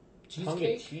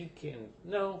tongue-in-cheek and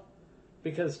no,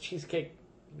 because Cheesecake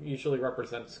usually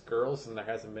represents girls, and there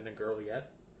hasn't been a girl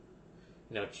yet.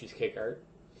 Cheesecake art.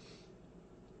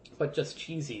 But just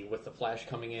cheesy with the Flash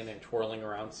coming in and twirling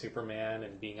around Superman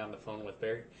and being on the phone with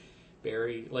Barry.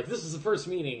 This is the first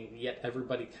meeting, yet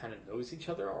everybody kind of knows each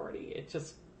other already. It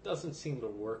just doesn't seem to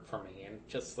work for me. And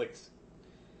it's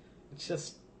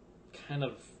just kind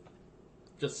of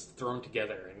just thrown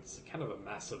together, and it's kind of a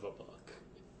mess of a book.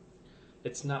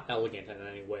 It's not elegant in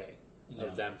any way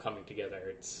of them coming together.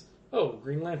 It's,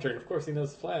 Green Lantern, of course he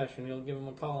knows the Flash, and he'll give him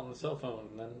a call on the cell phone,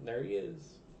 and then there he is.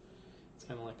 It's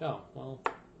kind of like,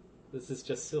 this is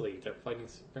just silly. They're fighting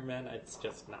Superman. It's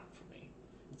just not for me.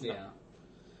 It's not.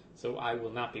 So I will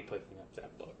not be picking up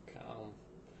that book.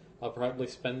 I'll probably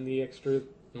spend the extra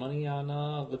money on,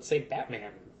 let's say,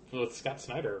 Batman with Scott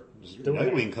Snyder.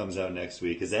 Nightwing comes out next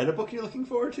week. Is that a book you're looking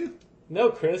forward to?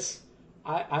 No, Chris.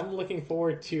 I'm looking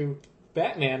forward to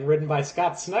Batman written by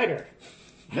Scott Snyder.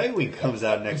 Nightwing comes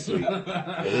out next week.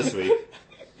 Or this week.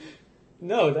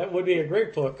 No, that would be a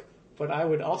great book, but I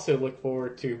would also look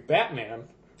forward to Batman.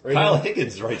 Kyle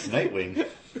Higgins writes Nightwing.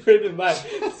 Written by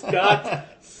Scott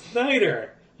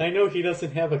Snyder. I know he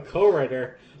doesn't have a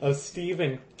co-writer of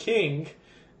Stephen King.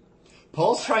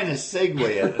 Paul's trying to segue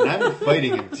it, and I'm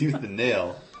fighting him tooth and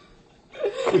nail.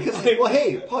 Because,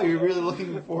 hey, Paul, you're really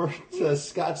looking forward to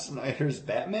Scott Snyder's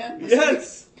Batman?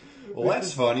 Yes! Well,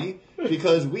 that's funny,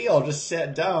 because we all just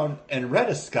sat down and read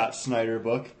a Scott Snyder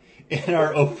book in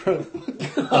our Oprah book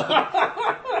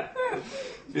club.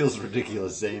 Feels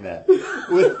ridiculous saying that.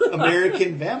 With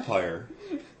American Vampire.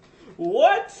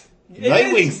 What?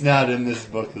 Nightwing's not in this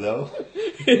book, though.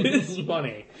 It is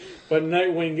funny. But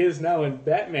Nightwing is now in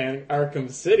Batman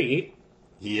Arkham City.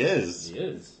 He is. He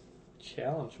is.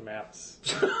 Challenge maps.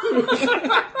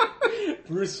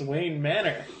 Bruce Wayne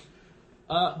Manor.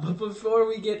 But before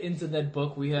we get into that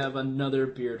book, we have another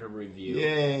beer to review.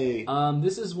 Yay.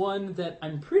 This is one that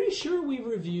I'm pretty sure we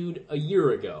reviewed a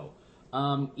year ago.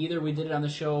 Either we did it on the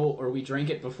show or we drank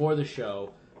it before the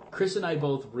show. Chris and I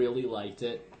both really liked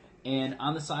it. And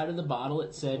on the side of the bottle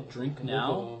it said, drink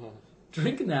now,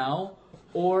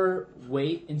 or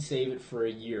wait and save it for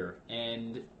a year.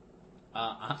 And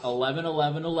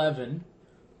 11/11/11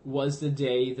 was the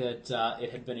day that it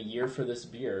had been a year for this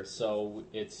beer. So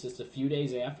it's just a few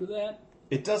days after that.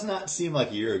 It does not seem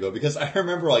like a year ago, because I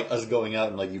remember like us going out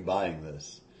and like you buying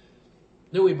this.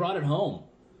 No, we brought it home.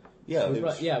 Yeah, We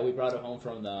brought it home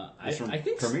from the. I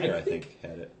think Premiere, I think,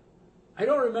 had it. I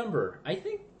don't remember. I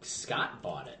think Scott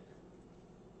bought it.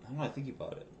 I don't know, I think he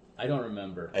bought it. I don't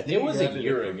remember. I think it he was grabbed a it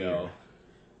year at ago.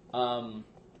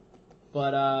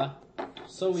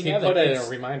 So we He have put it. a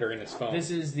reminder in his phone.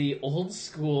 This is the old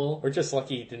school, We're just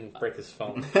lucky he didn't break his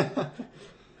phone.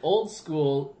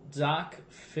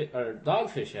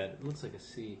 Dogfish Head. It looks like a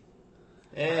C.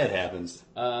 It happens.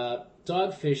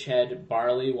 Dogfish Head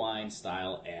barley wine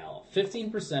style ale.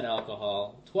 15%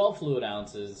 alcohol, 12 fluid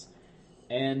ounces,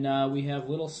 and we have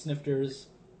little snifters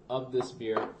of this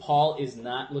beer. Paul is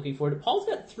not looking forward to it. Paul's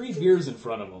got 3 beers in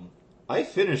front of him. I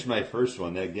finished my first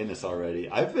one, that Guinness, already.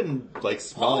 I've been like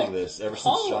smelling this ever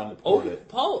since Sean poured it.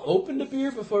 Paul opened a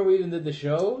beer before we even did the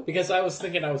show. Because I was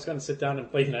thinking I was going to sit down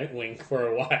and play Nightwing for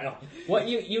a while. What,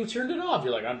 you turned it off?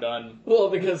 You're like, I'm done. Well,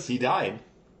 because He died.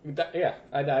 yeah,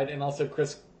 I died, and also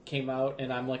Chris came out,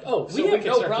 and I'm like, oh, so We we have can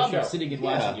no start the problem show. sitting and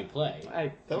Yeah. watching you play. I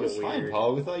That feel was fine, weird.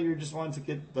 Paul. We thought you just wanted to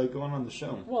get like going on the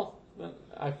show. Well,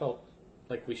 I felt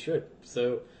like we should,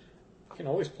 so we can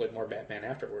always play more Batman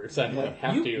afterwards. I might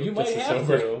have to. You just might to have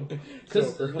sober- to,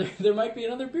 because sober. there might be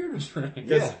another beer to drink.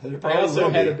 Yeah, there I probably also will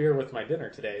had be. a beer with my dinner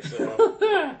today, so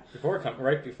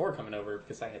right before coming over,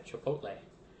 because I had Chipotle.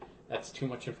 That's too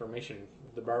much information.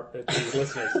 The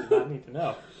listeners do not need to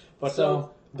know. But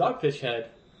So- Dogfish Head,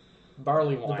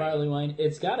 barley wine. The barley wine.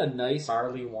 It's got a nice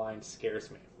Barley wine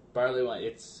scares me. barley wine.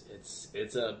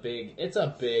 It's a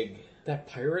big. That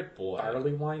pirate Boy.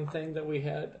 barley wine thing that we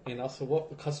had, and also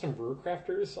what Custom Brew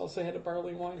Crafters also had a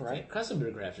barley wine, right? Custom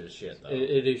Brew Crafters shit though.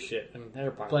 It is shit, and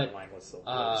their barley But, wine was the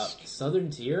worst.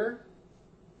 Southern Tier,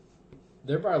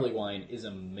 their barley wine is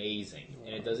amazing,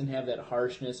 and it doesn't have that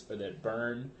harshness or that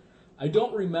burn. I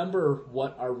don't remember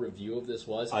what our review of this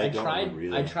was. I don't remember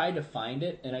either. I tried to find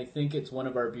it, and I think it's one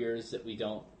of our beers that we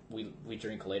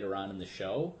drink later on in the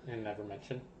show. And never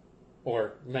mention.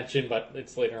 Or mention, but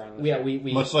it's later on in the Yeah, show. we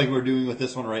Much like we're doing with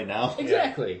this one right now.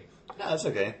 exactly. No, that's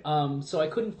okay. So I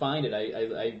couldn't find it.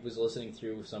 I was listening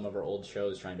through some of our old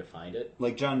shows trying to find it.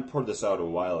 Like John poured this out a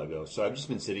while ago, so I've just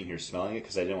been sitting here smelling it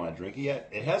because I didn't want to drink it yet.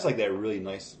 It has like that really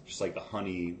nice, just like the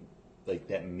honey, like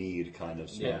that mead kind of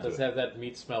smell. Yeah, it to does it. have that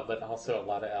meat smell, but also a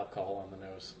lot of alcohol on the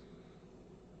nose.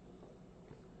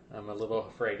 I'm a little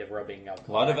afraid of rubbing A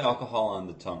alcohol. lot of alcohol on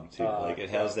the tongue too. Like it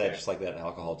has that, okay. just like that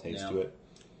alcohol taste Yeah. to it.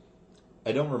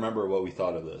 I don't remember what we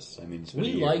thought of this. I mean, it's been a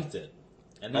We year. liked it,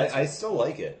 and that's I still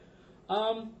like it.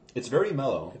 It's very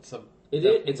mellow.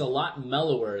 it's a lot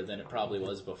mellower than it probably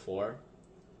was before.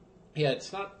 Yeah,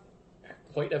 it's not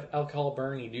quite an alcohol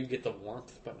burn. You do get the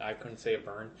warmth, but I couldn't say a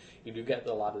burn. You do get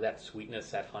a lot of that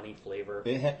sweetness, that honey flavor.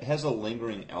 It has a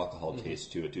lingering alcohol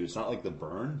taste to it too. It's not like the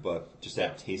burn, but just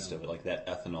that taste of it, like that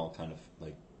ethanol kind of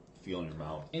like feel in your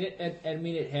mouth. And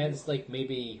it has like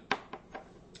maybe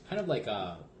kind of like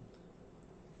a.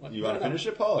 You want to finish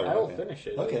it, Paul? Or I will okay. finish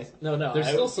it. Okay. No, There's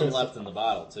I still was some gonna left in the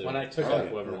bottle too. When I took Okay.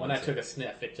 a wants it. took a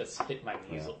sniff, it just hit my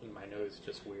nose. Yeah. My nose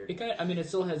just weird. It it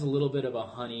still has a little bit of a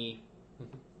honey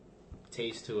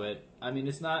taste to it. I mean,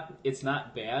 it's not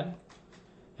bad.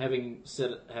 Having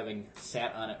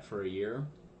sat on it for a year,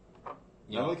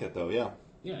 I like it though. Yeah.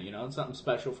 yeah, it's something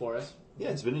special for us. Yeah,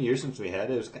 it's been a year since we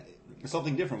had it. It was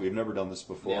something different. We've never done this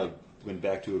before. Yeah. Like, went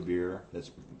back to a beer that's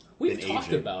We've been talked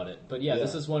aging. about it, but yeah,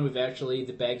 this Yeah. is one we've actually.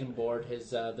 The Bagged and Board has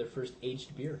their first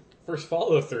aged beer. First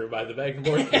follow through by the Bag and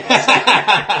Board.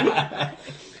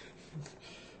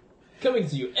 Coming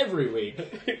to you every week.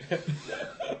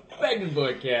 Bagged and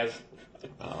Board cast.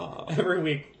 Every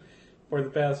week for the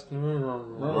past.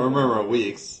 Remember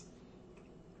weeks.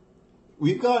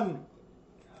 We've gone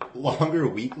longer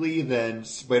weekly than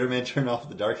Spider-Man Turn Off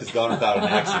the Dark has gone without an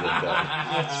accident,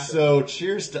 though. So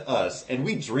cheers to us, and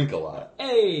we drink a lot.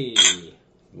 Hey,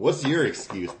 What's your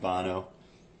excuse, Bono?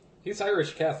 He's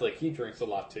Irish Catholic. He drinks a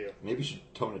lot too. Maybe you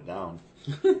should tone it down.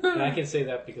 And I can say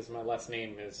that because my last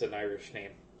name is an Irish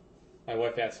name. My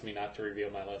wife asked me not to reveal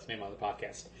my last name on the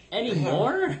podcast.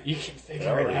 Anymore? You can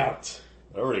figure it out.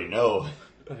 I already know.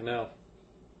 I know.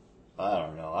 I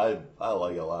don't know. I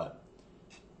like it a lot.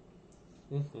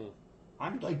 Mm-hmm.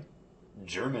 I'm like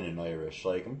German and Irish.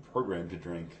 Like I'm programmed to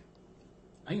drink.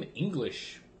 I'm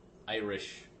English,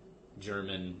 Irish,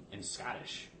 German, and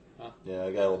Scottish. Yeah,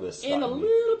 I got a little bit of Scottish. And a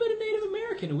little bit of Native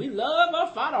American. We love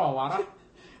our fire water.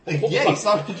 Yeah, you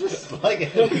sounded just like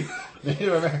Native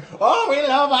American. Oh, we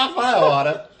love our fire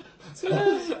water.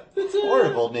 It's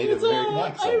Horrible Native American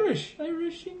accent.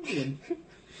 Irish Indian.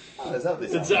 Oh, is that what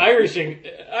they It's sound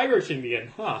Irish Indian,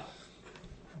 huh?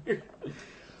 Oh,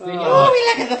 we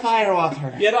look at the fire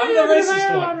water. Yet I'm the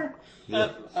racist one.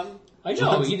 Yeah. I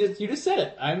know. You just said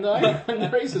it. I'm the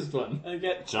racist one.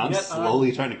 John's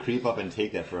slowly trying to creep up and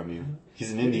take that from you.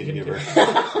 He's an Indian giver.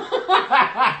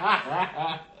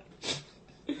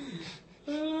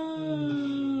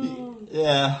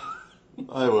 Yeah,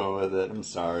 I went with it. I'm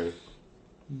sorry.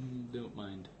 Don't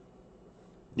mind.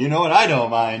 You know what I don't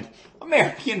mind?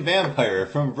 American Vampire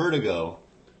from Vertigo.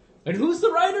 And who's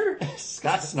the writer?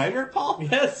 Scott Snyder, Paul?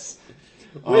 Yes.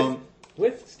 Um,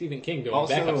 With Stephen King doing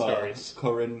also, backup stories.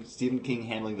 Corinne, Stephen King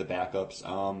handling the backups.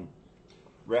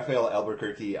 Raphael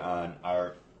Albuquerque on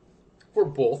art. For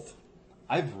both.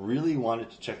 I've really wanted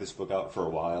to check this book out for a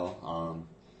while.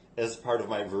 As part of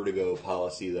my Vertigo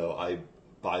policy, though, I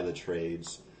buy the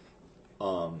trades.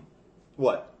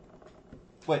 What?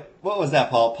 Wait, what was that,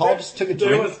 Paul? Paul just took a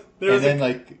drink there was and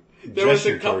then, There was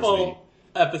a gestured towards me. couple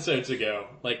episodes ago,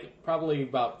 like probably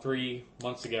about 3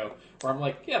 months ago, where I'm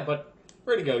like, yeah, but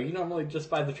Vertigo, you normally just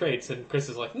buy the trades. And Chris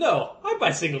is like, no, I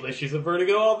buy single issues of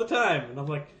Vertigo all the time. And I'm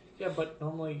like, yeah, but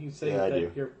normally you say Yeah, I do.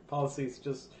 that your policy is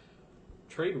just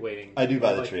trade waiting. I do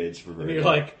buy the Like, trades for And Vertigo. you're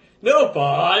like, no,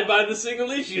 Paul, I buy the single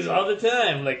issues all the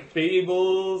time, like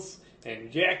Fables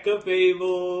and Jack of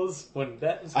Fables. When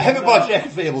that was I haven't coming bought out. Jack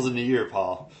of Fables in a year,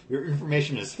 Paul. Your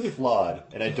information is flawed,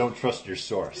 and I don't trust your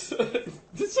source.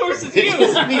 The source is It you.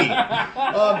 is me.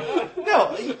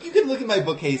 No, you can look at my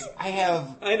bookcase. I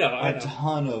have I know. a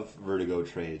ton of Vertigo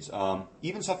trades.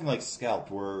 Even something like Scalped,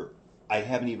 where I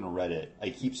haven't even read it. I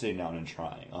keep sitting down and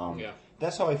trying. Yeah.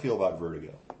 That's how I feel about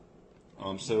Vertigo.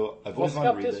 So I've Well, always wanted to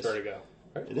Scalped read is this. Vertigo.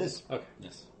 Right? It is. Okay.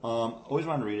 Yes. Always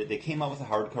wanted to read it. They came out with a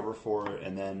hardcover for it,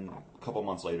 and then a couple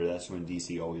months later, that's when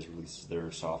DC always releases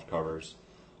their soft covers.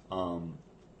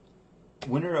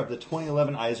 Winner of the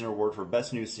 2011 Eisner Award for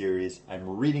Best New Series.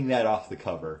 I'm reading that off the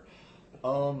cover.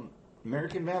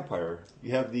 American Vampire.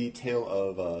 You have the tale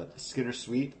of Skinner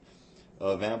Sweet,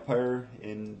 a vampire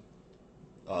in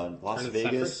Las Turn of the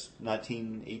Vegas,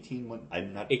 1918.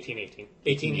 I'm not 1818.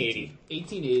 1880.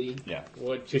 1880. Yeah.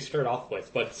 What to start off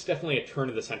with, but it's definitely a turn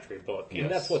of the century book, and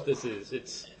Yes. that's what this is.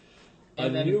 It's a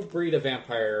And then- new breed of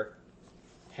vampire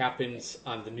happens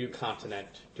on the new continent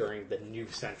during the new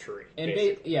century. And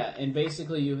basically. and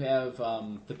basically you have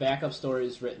the backup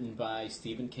stories written by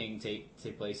Stephen King take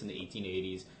place in the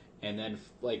 1880s, and then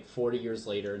like 40 years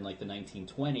later in like the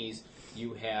 1920s,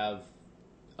 you have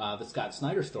the Scott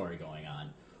Snyder story going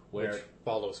on, where which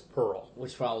follows Pearl.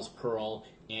 which follows Pearl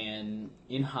and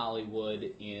in Hollywood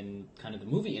in kind of the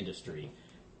movie industry,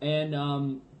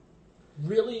 and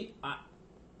really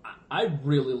I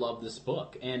really love this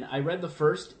book, and I read the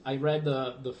first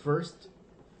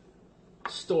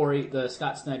story, the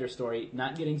Scott Snyder story,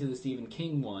 not getting to the Stephen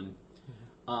King one,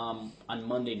 on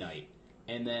Monday night,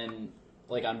 and then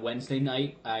like on Wednesday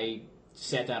night I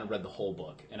sat down and read the whole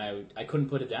book, and I couldn't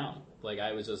put it down. Like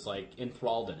I was just like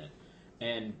enthralled in it,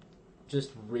 and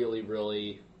just really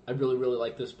I really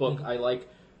like this book. I like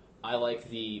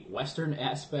the Western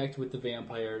aspect with the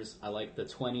vampires. I like the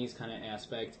 20s kind of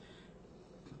aspect.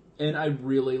 And I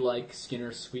really like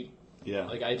Skinner Sweet. Yeah.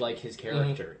 Like, I like his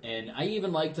character. And I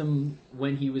even liked him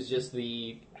when he was just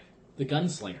the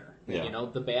gunslinger. Yeah. You know,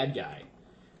 the bad guy.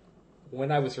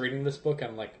 When I was reading this book,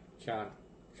 I'm like,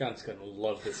 John's gonna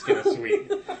love this Skinner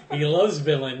Sweet. He loves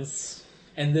villains,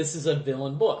 and this is a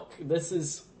villain book. This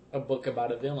is a book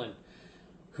about a villain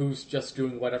who's just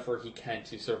doing whatever he can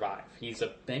to survive. He's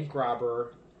a bank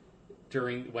robber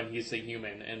when he's a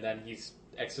human, and then he's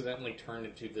accidentally turned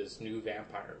into this new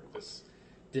vampire, this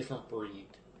different breed.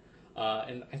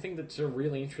 And I think that's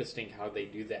really interesting how they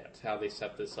do that, how they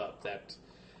set this up, that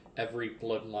every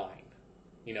bloodline,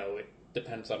 it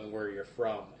depends on where you're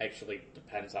from, actually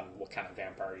depends on what kind of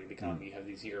vampire you become. You have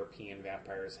these European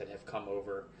vampires that have come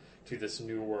over to this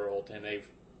new world, and they've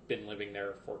been living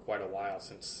there for quite a while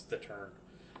since the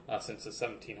since the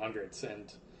 1700s,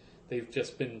 and they've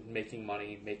just been making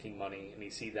money, and you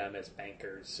see them as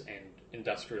bankers and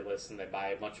industrialists, and they buy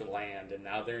a bunch of land, and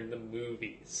now they're in the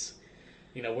movies.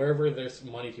 Wherever there's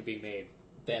money to be made,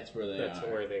 That's where they That's are.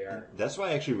 where they are. That's what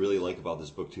I actually really like about this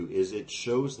book too. Is it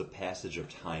shows the passage of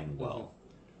time well.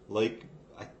 Like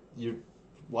you're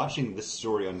watching this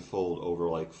story unfold over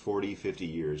like 40, 50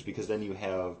 years, because then you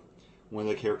have one of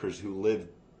the characters who lived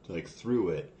like through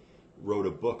it wrote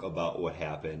a book about what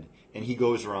happened, and he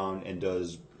goes around and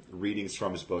does readings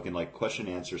from his book and like question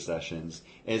and answer sessions,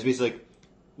 and it's basically like,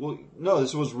 well, no,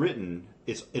 this was written.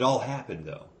 It all happened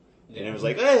though, and it was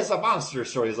like, hey, it's a monster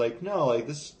story. It's like, no, like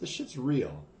this shit's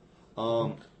real.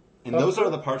 And those are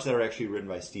the parts that are actually written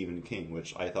by Stephen King,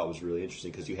 which I thought was really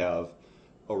interesting, because you have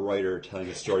a writer telling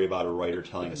a story about a writer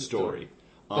telling a story.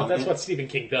 But that's what Stephen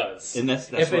King does. And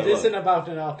that's if what it I love. isn't about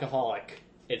an alcoholic,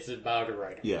 it's about a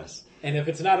writer. Yes. And if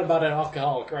it's not about an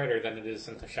alcoholic writer, then it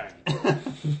isn't The Shining.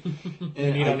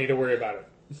 And you don't need to worry about it.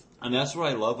 And that's what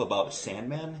I love about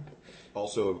Sandman,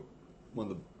 also one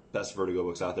of the best Vertigo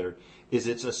books out there, is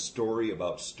it's a story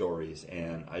about stories,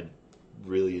 and I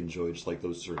really enjoy just like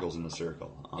those circles in the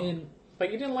circle.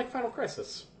 But you didn't like Final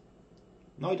Crisis,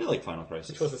 No, I did like Final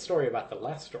Crisis. which was a story about the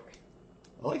last story.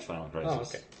 I like Final Crisis. Oh,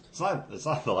 okay. It's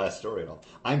not the last story at all.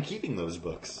 I'm keeping those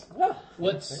books.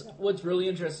 What's really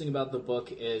interesting about the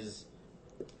book is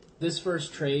this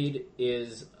first trade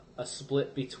is a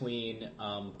split between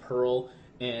Pearl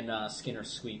and Skinner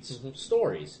Sweet's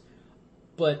stories.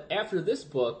 But after this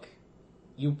book,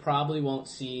 you probably won't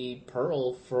see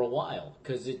Pearl for a while,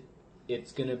 because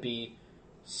it's going to be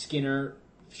Skinner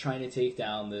trying to take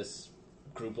down this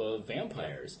group of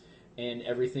vampires and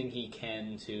everything he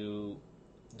can to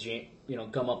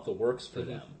gum up the works for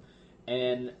them.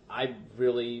 And I'm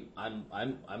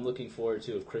looking forward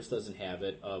to, if Chris doesn't have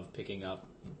it, of picking up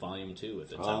Volume 2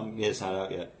 if it's out. It's not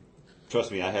out yet.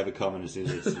 Trust me, I have it coming as soon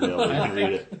as it's available. You can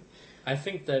read it. I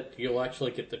think that you'll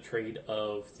actually get the trade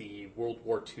of the World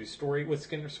War II story with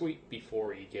Skinner Sweet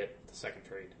before you get the second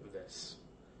trade of this.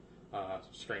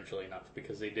 Strangely enough,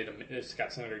 because they did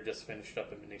Scott Snyder just finished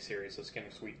up a miniseries of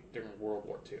Skinner Sweet during World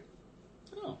War II.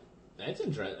 Oh, that's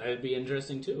interesting. That'd be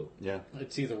interesting too. Yeah.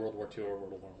 It's either World War II or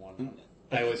World War One.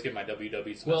 I always get my WWs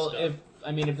messed Well, up.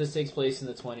 if this takes place in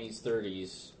the 20s,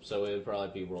 30s, so it would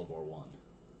probably be World War One.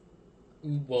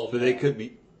 Well, But they could be.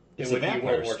 it It's would a be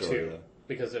vampire World War story, II, though.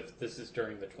 because if this is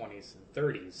during the 20s and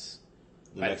 30s,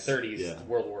 The by next- the 30s, yeah.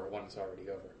 World War One is already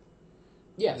over.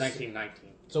 Yes. 1919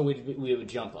 So we would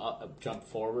jump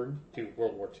forward. to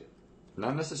World War II.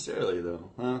 Not necessarily,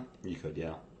 though. Huh? You could,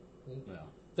 yeah. Yeah.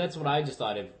 That's what I just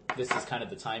thought. If this is kind of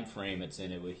the time frame it's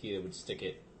in, it would stick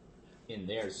it in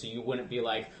there, so you wouldn't be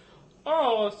like,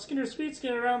 oh, Skinner Sweet's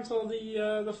getting around till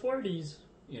the 40s,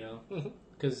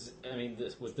 because I mean,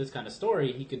 with this kind of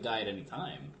story, he could die at any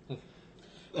time.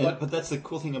 But that's the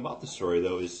cool thing about the story,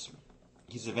 though, is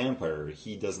he's a vampire.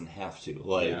 He doesn't have to.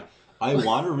 Like, Yeah. I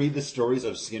want to read the stories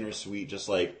of Skinner Sweet just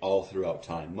like all throughout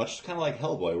time, much kind of like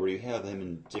Hellboy, where you have him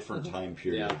in different time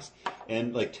periods,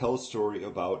 and like tell a story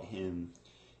about him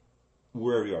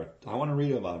wherever you are. I want to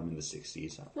read about him in the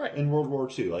 60s, Right. in World War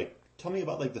II. Like, tell me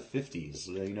about like the 50s.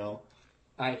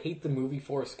 I hate the movie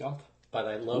Forrest Gump, but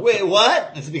I love. Wait,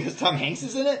 what? Is it because Tom Hanks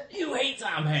is in it? You hate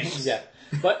Tom Hanks. Yeah,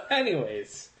 but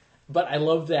anyways, I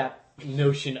love that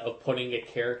notion of putting a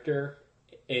character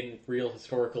in real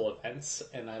historical events,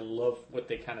 and I love what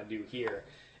they kind of do here.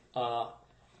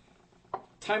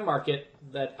 Time Market,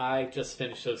 that I just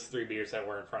finished those 3 beers that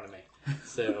were in front of me.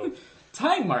 So,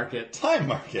 Time Market. Time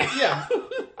Market. yeah,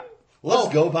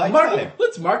 Let's go by Mark time. it.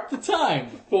 Let's mark the time.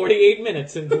 48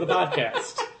 minutes into the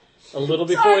podcast. A little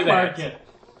before Time that. Market.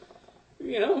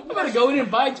 I'm I'm gonna go in and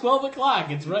buy 12 o'clock.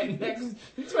 It's right next.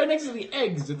 It's right next to the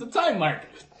eggs. It's a Time Market.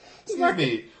 Excuse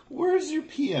me, where's your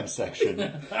PM section?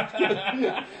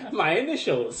 My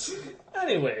initials.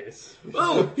 Anyways.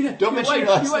 Oh, Don't mention your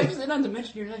last Your wife name. said not to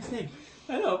mention your last name.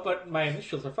 I know, but my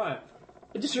initials are fine.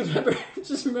 Just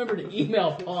remember to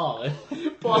email Paul.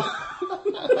 Paul.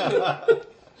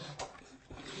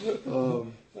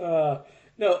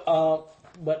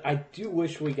 But I do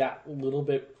wish we got a little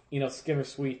bit, Skinner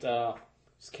Sweet's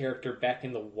character back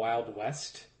in the Wild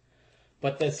West.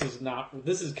 But this is not.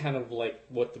 This is kind of like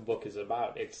what the book is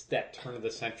about. It's that turn of the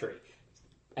century.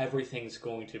 Everything's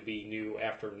going to be new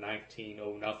after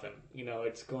 1900 nothing.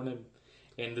 It's going to,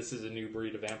 and this is a new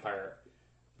breed of vampire.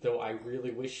 Though I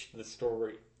really wish the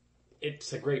story.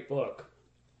 It's a great book,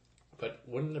 but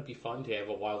wouldn't it be fun to have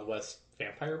a Wild West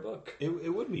vampire book?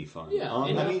 It would be fun. Yeah,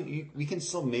 we can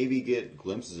still maybe get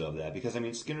glimpses of that, because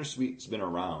Skinner Sweet's been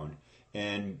around,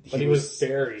 and But he was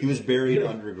buried. He was buried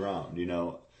underground.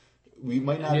 We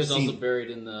might not He have was also seen buried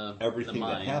in the everything that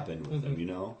mine. happened with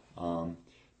him.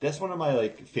 That's one of my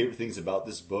favorite things about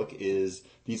this book is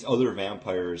these other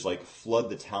vampires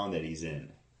flood the town that he's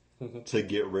in to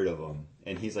get rid of him,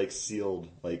 and he's sealed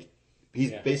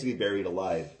he's Yeah. basically buried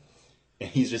alive, and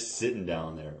he's just sitting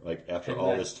down there like after all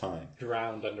then this time.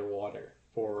 drowned underwater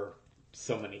for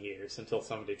so many years until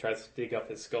somebody tries to dig up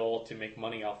his skull to make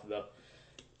money off of the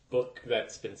book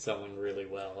that's been selling really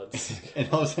well. It's, And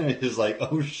all of a sudden it's like,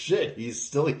 oh shit, he's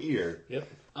still here. yep.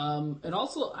 And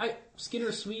also,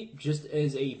 Skinner Sweet just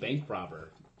as a bank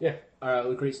robber. Yeah.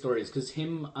 Great stories because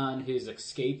him on his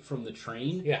escape from the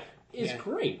train Yeah. is Yeah.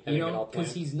 great. Having You it know, all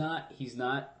because planned. he's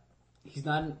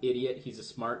not an idiot. He's a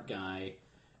smart guy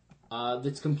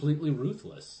that's completely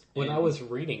ruthless. When And- I was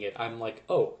reading it, I'm like,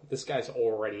 oh, this guy's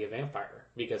already a vampire.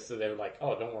 Because they're like,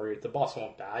 oh, don't worry, the boss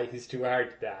won't die. He's too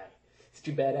hard to die. He's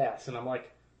too badass. And I'm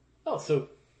like, oh, so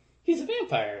he's a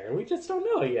vampire. We just don't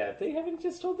know yet. They haven't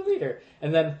just told the reader.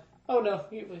 And then, oh no,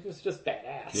 he was just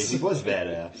badass. Yeah, he was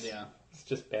badass. yeah. He's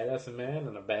just badass man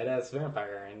and a badass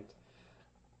vampire. And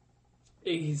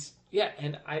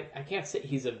and I can't say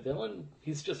he's a villain.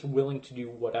 He's just willing to do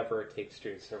whatever it takes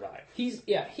to survive. He's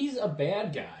a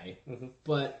bad guy,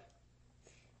 but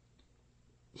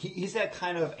He's that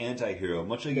kind of anti-hero,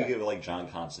 much like Yeah. you get with like John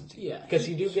Constantine. yeah, Because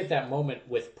you do get that moment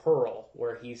with Pearl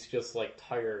where he's just like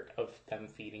tired of them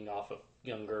feeding off of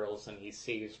young girls and he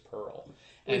saves Pearl.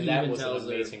 And He that even was an tells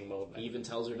her- amazing moment. He even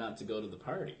tells her not to go to the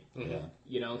party. Yeah.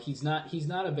 You know, he's not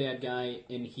a bad guy,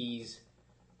 and he is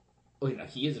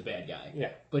a bad guy.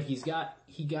 Yeah. But he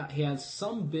has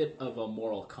some bit of a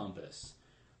moral compass.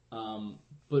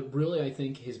 But really, I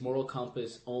think his moral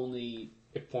compass only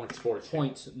It points towards him.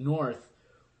 points north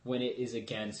when it is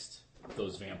against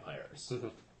those vampires.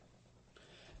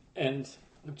 And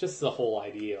just the whole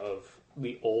idea of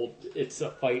it's a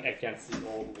fight against the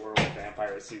old world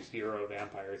vampires, these Euro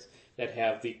vampires that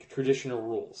have the traditional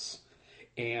rules.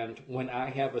 And when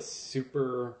I have a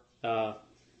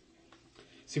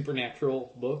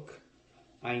supernatural book,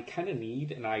 I kind of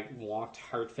need and I want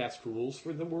hard, fast rules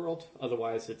for the world.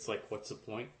 Otherwise, it's like, what's the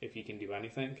point if you can do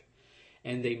anything?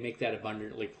 And they make that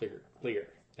abundantly clear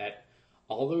that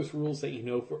all those rules that you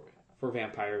know for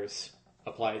vampires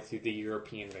apply to the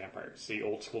European vampires, the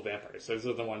old school vampires. Those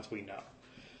are the ones we know.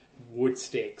 Wood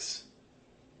stakes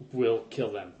will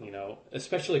kill them,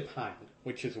 especially pine,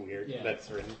 which is weird. Yeah. That's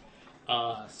written.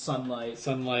 Sunlight.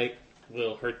 Sunlight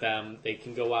will hurt them. They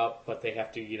can go out, but they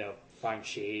have to, find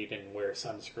shade and wear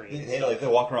sunscreen. They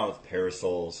walk around with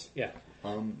parasols. Yeah.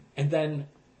 And then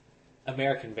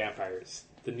American vampires,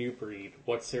 the new breed,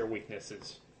 what's their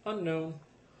weaknesses? Unknown.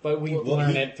 But we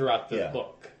learn it throughout the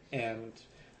book. And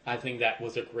I think that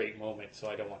was a great moment, so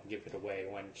I don't want to give it away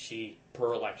when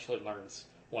Pearl actually learns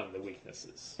one of the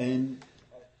weaknesses. And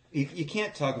you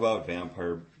can't talk about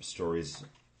vampire stories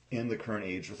in the current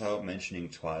age without mentioning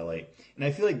Twilight. And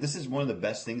I feel like this is one of the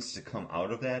best things to come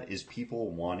out of that is people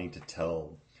wanting to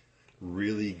tell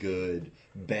really good,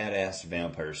 badass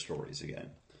vampire stories again.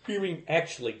 You mean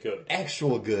actually good?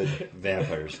 Actual good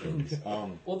vampire stories.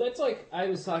 Well, that's like, I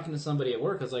was talking to somebody at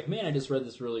work. I was like, man, I just read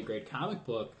this really great comic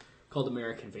book called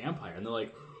American Vampire. And they're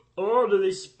like, oh, do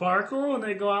they sparkle when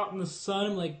they go out in the sun?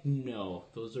 I'm like, no,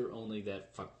 those are only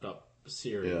that fucked up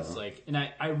series. Yeah. Like, and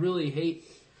I really hate,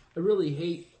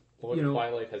 What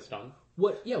Twilight has done.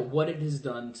 what it has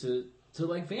done to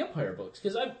like vampire books,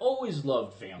 because I've always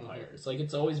loved vampires. Like,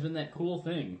 it's always been that cool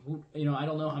thing. I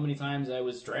don't know how many times I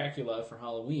was Dracula for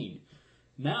Halloween.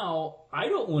 Now I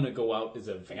don't want to go out as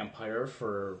a vampire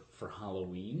for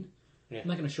Halloween. Yeah. I'm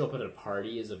not going to show up at a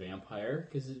party as a vampire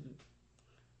because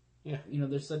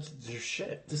there's such There's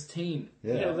shit. disdain.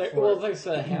 Yeah. There's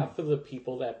half of the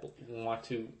people that want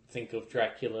to think of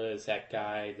Dracula as that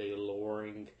guy, the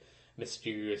alluring,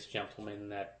 mysterious gentleman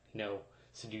that,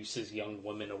 seduces young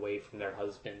women away from their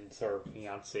husbands or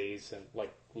fiancés, and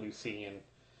like Lucy and...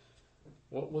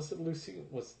 What was it, Lucy?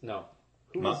 Who was...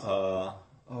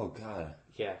 oh god.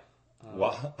 yeah.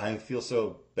 Wow, I feel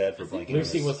so bad for blanking.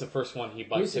 Lucy was the first one he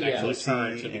bites Lucy, and actually Lucy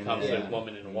turns to and- become yeah. the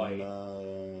woman in white.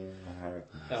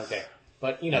 Okay.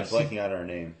 But, I'm blanking out our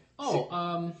name.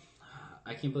 Oh,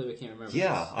 I can't believe I can't remember.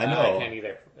 Yeah, this. I know. I can't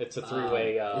either. It's a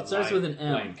three-way... it starts line with an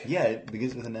M. blank. Yeah, it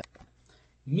begins with an M.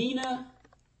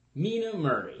 Mina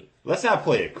Murray. Let's not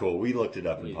play it cool. We looked it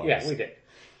up in pause. Yeah, we did.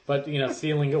 But,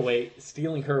 stealing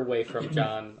her away from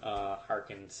John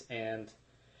Harkins. And,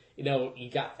 you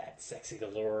got that sexy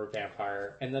allure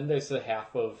vampire. And then there's the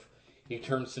half of he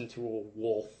turns into a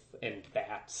wolf and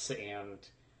bats, and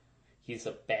he's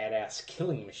a badass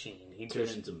killing machine. He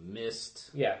Turns just, into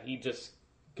mist. yeah, he just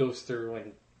goes through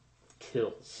and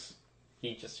kills.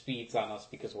 He just feeds on us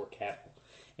because we're cattle.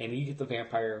 And you get the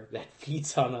vampire that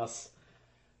feeds on us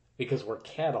because we're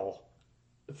cattle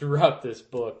throughout this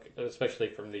book, especially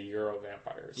from the Euro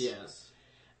vampires. Yes.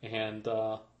 And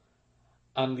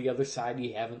on the other side,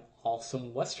 you have an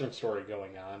awesome Western story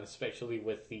going on, especially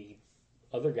with the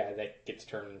other guy that gets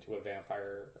turned into a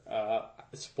vampire.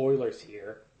 Spoilers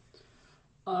here.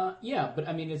 Yeah, but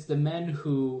I mean, it's the men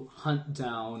who hunt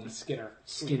down Skinner.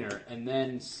 and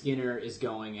then Skinner is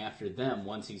going after them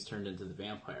once he's turned into the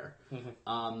vampire.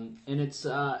 And it's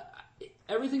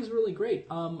everything's really great.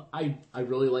 I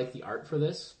really like the art for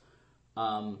this.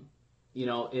 You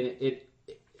know, it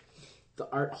the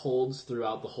art holds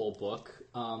throughout the whole book.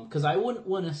 Because I wouldn't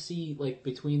want to see, like,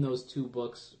 between those two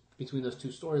books, between those two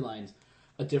storylines,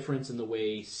 a difference in the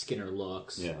way Skinner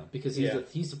looks. Yeah. Because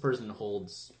he's the person who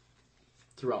holds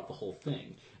throughout the whole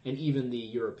thing. And even the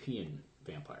European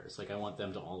vampires. Like, I want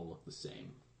them to all look the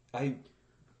same. I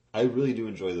really do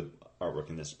enjoy the artwork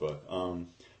in this book.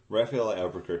 Raphael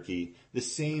Albuquerque, the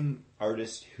same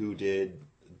artist who did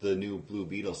the new Blue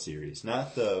Beetle series,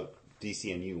 not the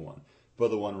DCNU one,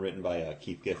 but the one written by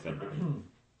Keith Giffen.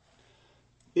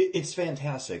 It's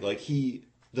fantastic. Like, he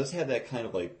does have that kind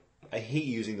of, like, I hate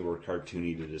using the word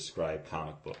cartoony to describe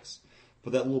comic books,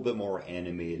 but that little bit more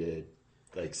animated,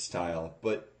 like, style,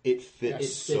 but it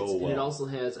fits so well. And it also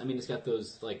has, I mean, it's got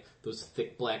those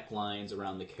thick black lines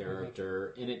around the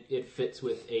character, and it fits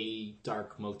with a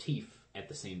dark motif at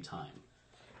the same time.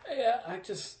 Yeah, I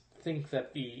just think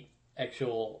that the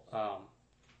actual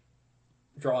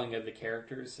drawing of the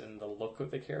characters and the look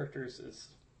of the characters is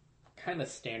kind of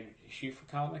standard issue for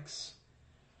comics.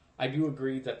 I do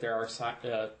agree that there are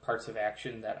parts of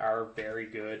action that are very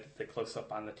good. The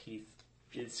close-up on the teeth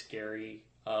is scary,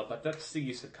 but that's the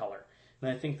use of color. And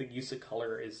I think the use of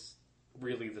color is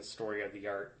really the story of the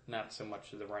art, not so much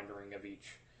the rendering of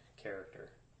each character.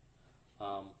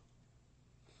 I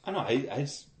don't know.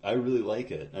 I really like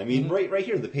it. I mean, right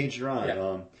here, the page you're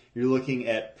on, you're looking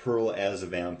at Pearl as a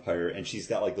vampire, and she's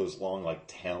got like those long like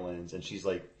talons, and she's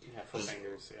like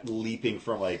Fingers, leaping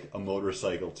from like a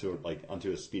motorcycle to like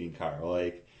onto a speeding car.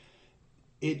 Like,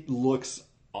 it looks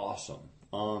awesome.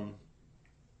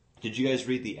 Did you guys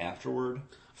read the afterword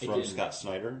from Scott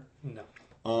Snyder?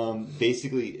 No.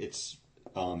 Basically, it's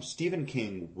Stephen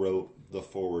King wrote the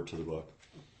foreword to the book.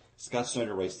 Scott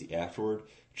Snyder writes the afterword,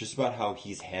 just about how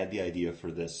he's had the idea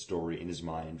for this story in his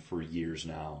mind for years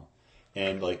now,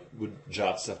 and like would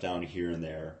jot stuff down here and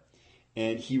there.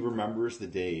 And he remembers the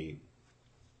day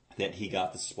that he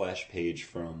got the splash page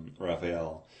from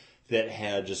Raphael that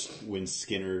had just when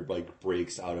Skinner like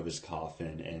breaks out of his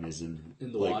coffin and is in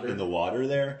the water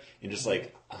there, and just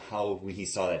like how when he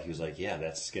saw that he was like, yeah,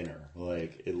 that's Skinner.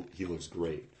 Like he looks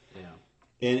great. Yeah.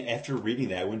 And after reading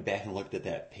that, I went back and looked at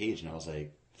that page, and I was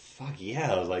like, fuck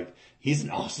yeah! I was like, he's an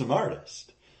awesome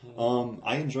artist.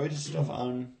 I enjoyed his stuff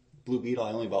on Blue Beetle.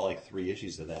 I only bought like 3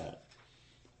 issues of that,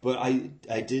 but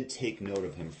I did take note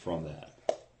of him from that.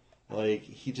 Like,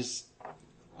 he just,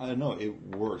 I don't know,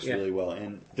 it works really well.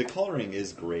 And the coloring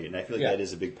is great, and I feel like that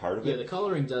is a big part of it. Yeah, the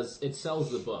coloring it sells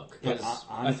the book.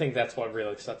 I think that's what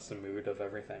really sets the mood of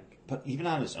everything. But even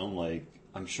on its own, like,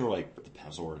 I'm sure, like, the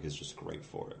pencil work is just great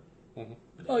for it. Mm-hmm.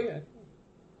 Oh, yeah.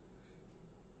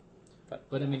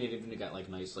 But I mean, it even got, like,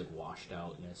 nice, like, washed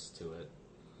outness to it.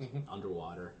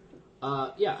 Underwater.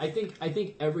 Yeah, I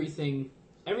think everything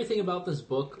about this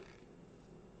book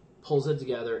pulls it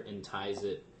together and ties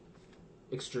it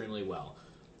extremely well.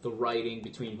 The writing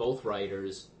between both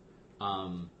writers,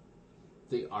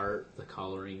 the art, the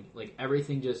coloring, like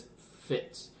everything just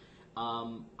fits.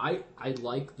 I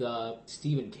like the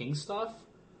Stephen King stuff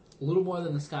a little more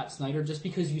than the Scott Snyder, just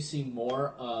because you see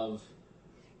more of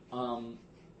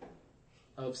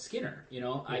Skinner. You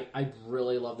know, I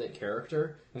really love that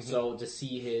character. So to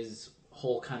see his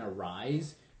whole kind of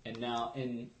rise and now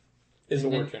his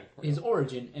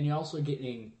origin, and you're also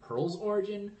getting Pearl's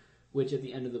origin, which at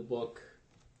the end of the book,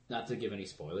 not to give any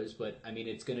spoilers, but I mean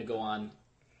it's going to go on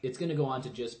to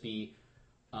just be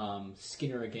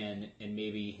Skinner again, and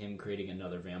maybe him creating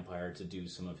another vampire to do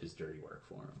some of his dirty work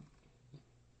for him.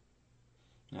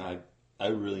 I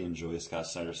really enjoy Scott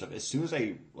Snyder stuff. As soon as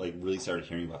I like really started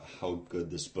hearing about how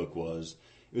good this book was,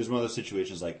 it was one of those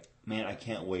situations like, man, I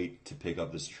can't wait to pick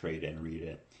up this trade and read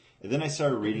it. And then I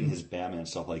started reading his Batman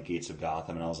stuff like Gates of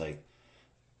Gotham, and I was like,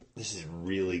 this is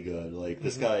really good. Like,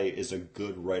 this guy is a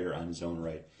good writer on his own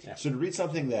right. Yeah. So to read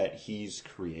something that he's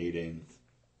creating,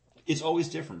 it's always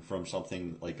different from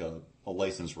something like a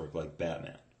licensed work like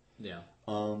Batman. Yeah.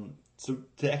 So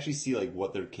to actually see like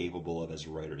what they're capable of as a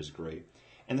writer is great.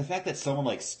 And the fact that someone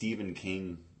like Stephen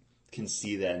King can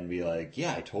see that and be like,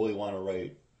 yeah, I totally want to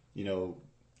write,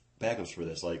 backups for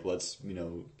this. Like, let's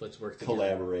work together.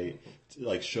 Collaborate.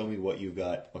 Like, show me what you've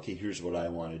got. Okay, here's what I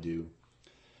want to do.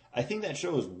 I think that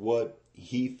shows what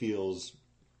he feels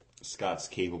Scott's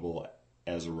capable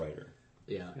as a writer.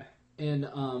 Yeah. And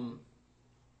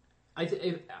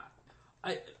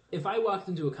if I walked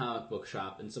into a comic book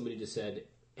shop and somebody just said,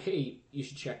 "Hey, you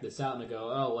should check this out," and I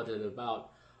go, "Oh, what is it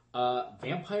about?"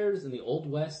 Vampires in the Old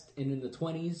West and in the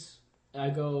 20s. I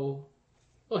go,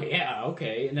 "Oh yeah,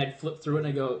 okay," and I'd flip through it and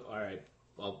I go, "All right,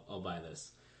 I'll buy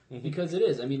this," because it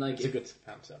is. I mean, like It's a good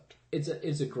concept.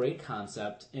 it's a great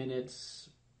concept, and it's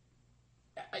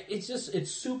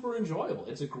super enjoyable.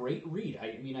 It's a great read.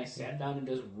 I mean, I sat down and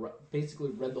just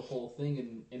basically read the whole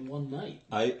thing in one night.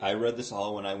 I read this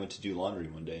all when I went to do laundry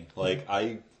one day. Like,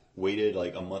 I waited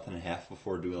like a month and a half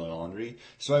before doing laundry,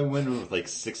 so I went in with like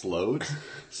 6 loads.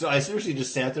 So I seriously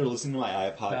just sat there listening to my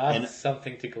iPod. That's and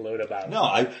something to gloat about. no,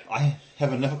 I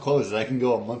have enough clothes that I can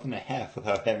go a month and a half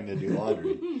without having to do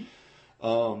laundry.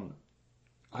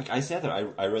 Like, I sat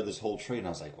there, I read this whole trade, and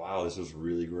I was like, wow, this was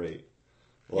really great.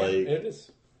 Like, Yeah, it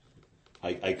is.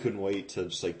 I couldn't wait to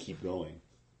just like keep going.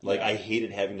 Like, I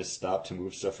hated having to stop to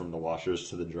move stuff from the washers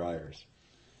to the dryers.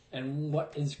 And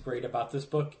what is great about this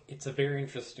book, it's a very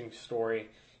interesting story,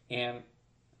 and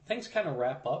things kind of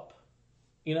wrap up,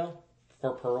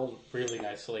 for Pearl really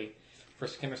nicely. For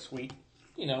Skinner Sweet,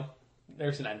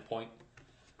 there's an end point.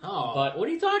 Oh, But- what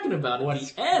are you talking about? At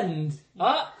the end,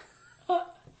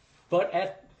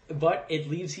 But it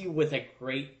leaves you with a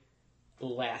great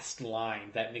last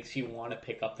line that makes you want to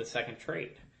pick up the second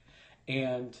trade.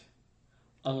 And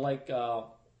unlike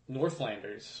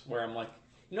Northlanders, where I'm like,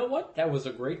 you know what? That was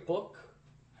a great book.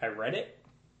 I read it.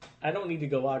 I don't need to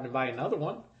go out and buy another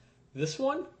one. This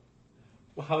one,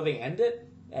 how they end it,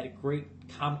 at a great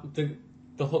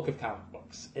the hook of comic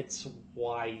books. It's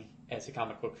why, as a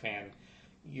comic book fan,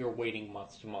 you're waiting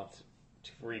months to months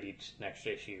to read each next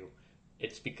issue.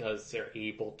 It's because they're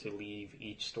able to leave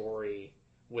each story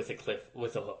with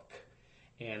a hook,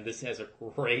 and this has a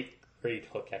great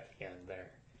hook at the end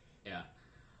there. yeah.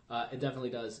 It definitely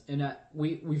does, and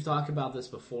we've talked about this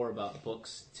before about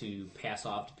books to pass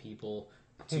off to people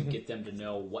to get them to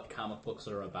know what comic books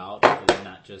are about.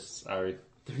 So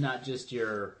they're not just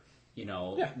your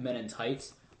men in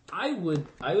tights. I would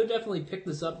definitely pick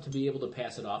this up to be able to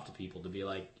pass it off to people to be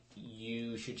like,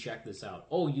 you should check this out.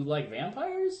 Oh, you like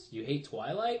vampires? You hate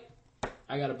Twilight?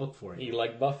 I got a book for you. You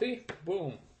like Buffy?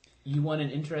 Boom. You want an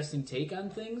interesting take on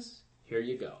things? Here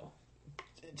you go.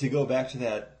 To go back to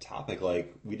that topic,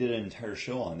 like, we did an entire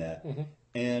show on that.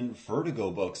 And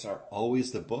Vertigo books are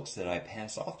always the books that I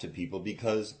pass off to people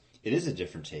because it is a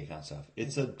different take on stuff.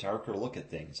 It's a darker look at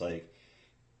things. Like,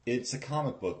 it's a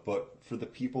comic book, but for the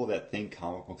people that think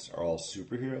comic books are all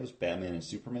superheroes, Batman and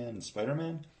Superman and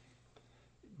Spider-Man,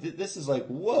 this is like,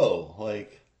 whoa,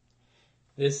 like,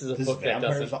 This is a this book that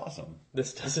vampire is doesn't. awesome.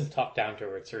 This doesn't talk down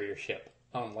to its readership,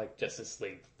 unlike Justice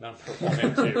League number 1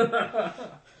 and 2.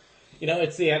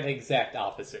 It's the exact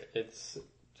opposite. It's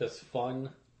just fun,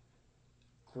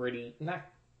 gritty, not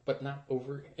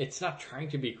over. It's not trying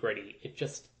to be gritty. It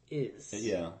just is.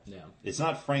 Yeah. Yeah. It's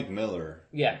not Frank Miller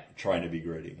Yeah. trying to be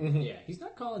gritty. Yeah, he's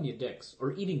not calling you dicks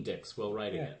or eating dicks while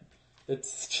writing it.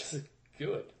 It's just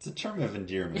good. It's a term of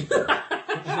endearment.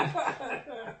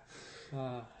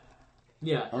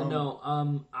 Yeah,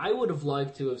 no. I would have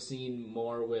liked to have seen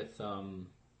more with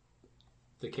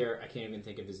the character. I can't even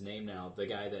think of his name now. The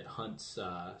guy that hunts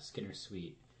Skinner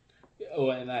Sweet. Oh,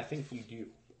 and I think you do.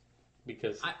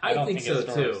 Because I don't think his so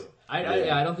story's- too.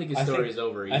 I don't think his story is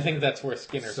over either. I think that's where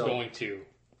Skinner's So- going to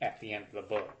at the end of the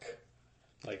book.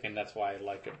 And that's why I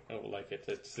like it.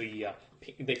 It's the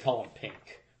they call him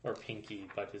Pink or Pinky,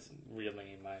 but his real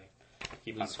name I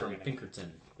keep on He's from forgetting.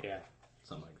 Pinkerton, Yeah,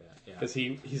 something like that. Yeah, because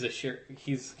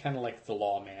he's kind of like the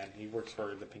lawman. He works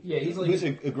for the Pinkerton. yeah, he's like He's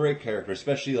a great character,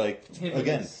 especially like Him and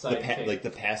again his sidekick. like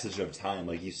the passage of time.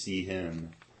 Like you see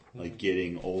him like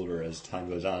getting older as time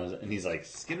goes on, and he's like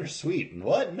Skinner Sweet. And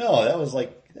what? No, that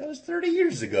was 30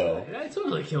 years ago. I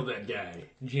totally killed that guy.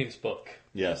 James Book.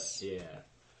 Yes, Yeah,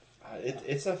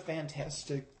 it's a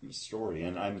fantastic story,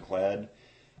 and I'm glad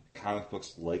comic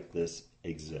books like this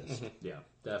exist yeah,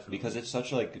 definitely. because it's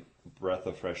such like breath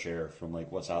of fresh air from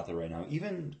like what's out there right now.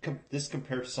 Even this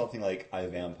compared to something like I,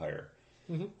 Vampire.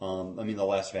 I mean, the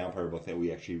last vampire book that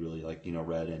we actually really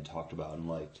read and talked about and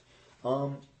liked.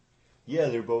 Yeah,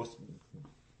 they're both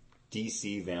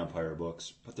DC vampire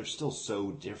books, but they're still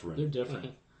so different. They're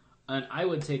different. And I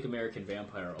would take American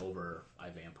Vampire over I,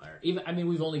 Vampire.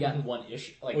 We've only gotten one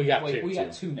issue. We got two, We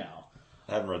got too. two now.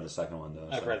 I haven't read the second one though.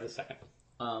 I've so. read the second.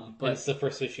 But It's the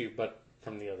first issue, but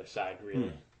from the other side,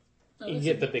 really. no, You that's,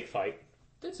 get the big fight.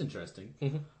 that's interesting.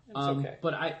 It's okay.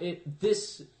 But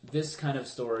this kind of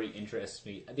story interests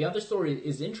me. The other story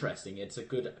is interesting. It's a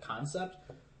good concept.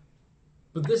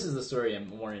 But this is the story I'm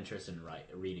more interested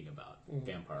in reading about,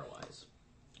 vampire-wise.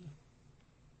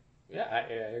 Yeah, I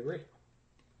agree.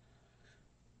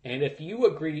 And if you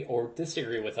agree or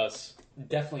disagree with us,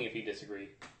 definitely if you disagree,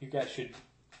 you guys should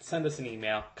send us an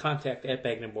email,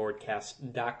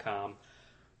 contact@bagandboardcast.com.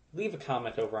 Leave a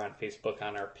comment over on Facebook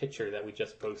on our picture that we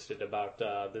just posted about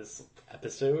this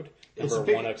episode, number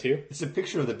 102. It's a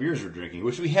picture of the beers we're drinking,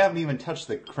 which we haven't even touched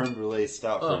the creme brulee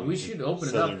stout. Oh, we should open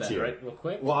it Southern up then, Tier. right? Real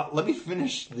quick. Well, let me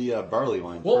finish the barley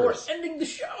wine Well, first. we're ending the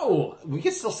show. We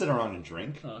can still sit around and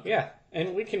drink. Oh. Yeah,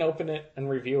 and we can open it and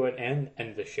review it and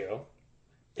end the show.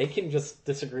 They can just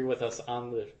disagree with us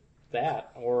on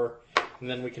that, and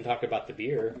then we can talk about the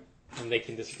beer, and they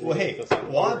can disagree Well, hey, with us on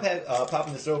the while I'm beer.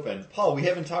 popping this open, Paul, we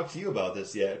haven't talked to you about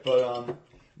this yet, but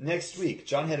next week,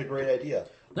 John had a great idea.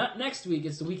 Not next week.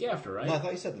 It's the week after, right? No, I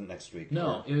thought you said the next week.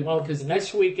 No, Well, because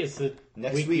next week is the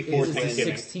Next week week before is the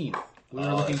Thanksgiving. 16th. We were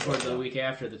Oh, looking that's for right, the yeah. week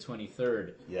after, the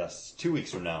 23rd, Yes, 2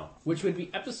 weeks from now. which would be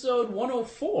episode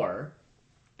 104,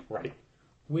 Right.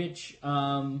 which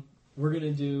we're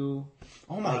gonna do.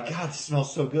 Oh my God, it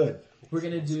smells so good. We're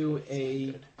gonna do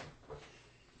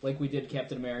like we did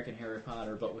Captain America and Harry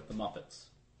Potter, but with the Muppets.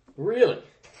 Really?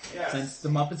 Since the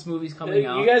Muppets movie's coming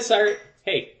out, You guys are,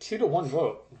 2-1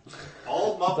 vote.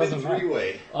 All Muppet Doesn't matter.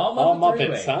 three-way. all All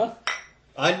Muppets, Muppets, huh?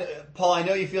 Paul, I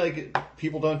know you feel like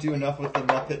people don't do enough with the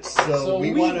Muppets, so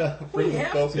we want to bring the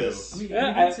have focus. to. We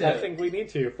Yeah, need to. I think we need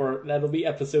to. That'll be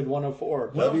episode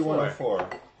 104. That'll be 104.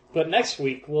 104. But next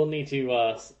week, we'll need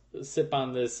to sip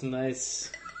on this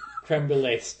nice creme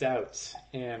brulee stout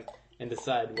and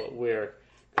decide what we're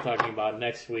talking about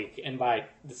next week. And by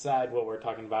decide what we're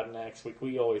talking about next week,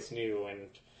 we always knew, and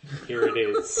here it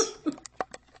is.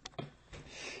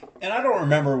 And I don't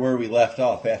remember where we left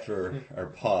off after our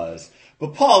pause.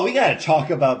 But Paul, we got to talk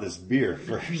about this beer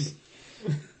first.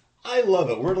 I love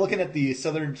it. We're looking at the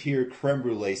Southern Tier Creme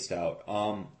Brulee Stout.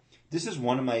 This is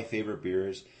one of my favorite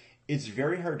beers. It's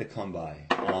very hard to come by.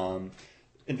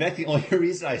 In fact, the only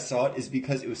reason I saw it is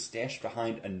because it was stashed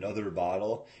behind another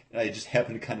bottle, and I just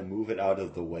happened to kind of move it out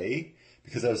of the way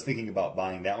because I was thinking about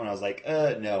buying that one. I was like,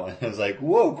 no. And I was like,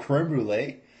 whoa, creme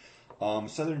brulee.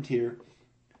 Southern Tier.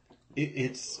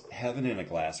 It's heaven in a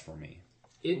glass for me.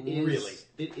 It is Really?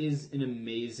 It is an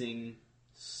amazing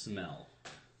smell.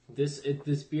 This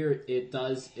beer,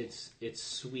 it's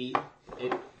sweet.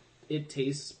 It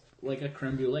tastes like a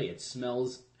creme brulee. It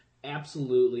smells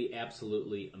absolutely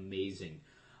amazing.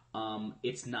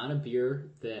 It's not a beer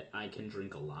that I can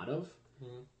drink a lot of.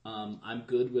 I'm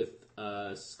good with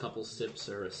a couple sips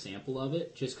or a sample of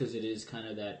it, just because it is kind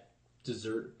of that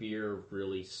dessert beer,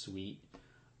 really sweet.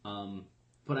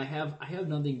 But I have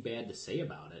nothing bad to say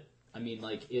about it. I mean,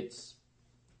 like it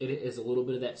is a little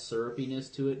bit of that syrupiness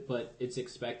to it, but it's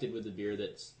expected with a beer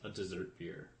that's a dessert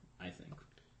beer, I think.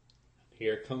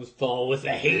 Here comes Paul with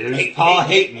a hate.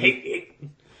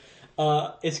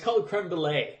 It's called creme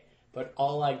brulee, but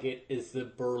all I get is the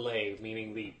brulee,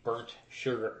 meaning the burnt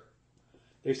sugar.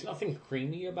 There's nothing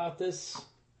creamy about this.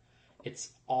 It's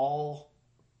all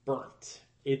burnt.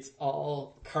 It's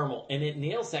all caramel, and it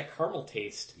nails that caramel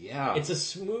taste. Yeah. It's a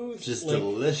smooth, Just like,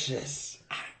 delicious.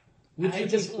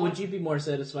 Would you be more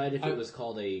satisfied if it was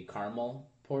called a caramel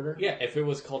porter? yeah. If it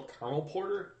was called caramel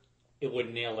porter, it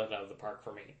would nail it out of the park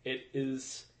for me. It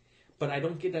is, but I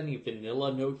don't get any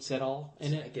vanilla notes at all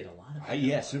in I it. get a lot of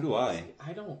Yeah, so do I.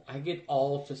 I don't. I get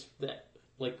all just that,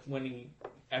 like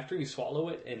after you swallow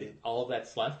it and all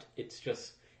that's left, it's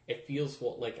just, it feels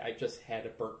like I just had a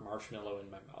burnt marshmallow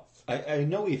in my mouth. I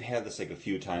know we've had this like a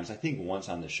few times. I think once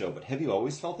on the show, but have you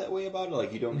always felt that way about it?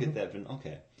 Like you don't get that.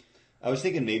 Okay. I was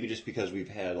thinking maybe just because we've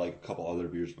had like a couple other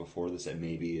beers before this that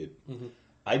maybe it.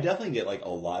 I definitely get like a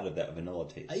lot of that vanilla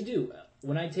taste. I do.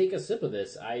 When I take a sip of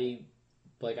this, I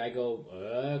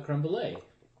go, creme brulee.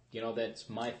 You know, that's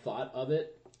my thought of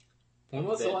it. When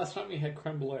was the last time you had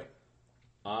creme brulee?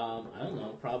 I don't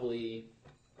know, probably.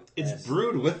 It's Yes.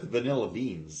 brewed with vanilla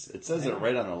beans. It says it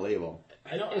right on the label.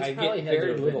 I don't. It's I probably get had to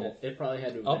very have little been. It probably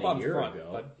had to have up been a on year front,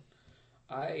 ago.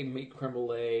 but I made creme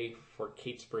brulee for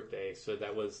Kate's birthday, so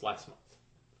that was last month.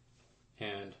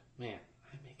 And man,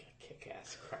 I make a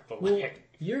kick-ass creme brulee.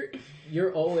 Well,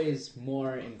 you're always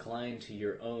more inclined to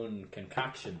your own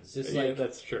concoctions, just Yeah, like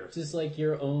that's true. just like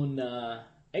your own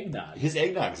eggnog. His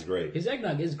eggnog's great. His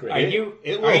eggnog is great. Are you?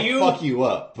 It will Are you? fuck you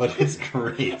up, but it's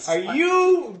great. Are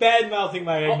you bad mouthing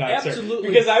my eggnog, sir? absolutely.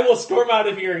 Because I will storm out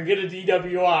of here and get a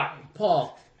DWI.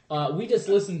 Paul, we just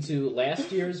listened to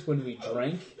last year's when we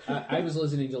drank. I was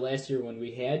listening to last year when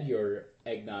we had your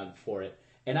eggnog for it,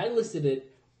 and I listed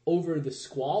it over the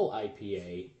Squall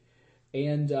IPA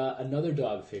and another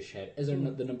Dogfish Head as the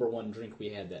number one drink we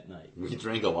had that night. We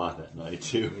drank a lot that night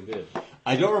too. We did.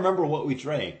 I don't remember what we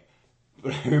drank,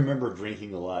 but I remember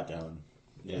drinking a lot down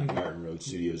Martin Road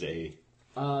Studios A.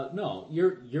 No,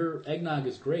 your eggnog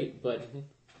is great, but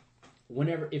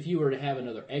if you were to have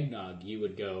another eggnog, you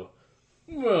would go,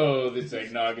 "Whoa, this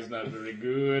eggnog is not very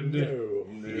good." No.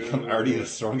 You become already the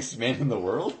strongest man in the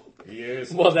world?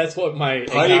 Yes. Well, that's what my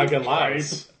eggnog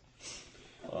allows.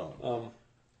 Oh.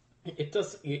 It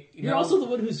does. You're also the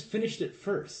one who's finished it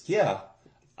first. Yeah.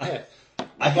 Yeah.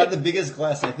 I had the biggest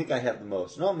glass, and I think I have the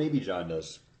most. No, maybe John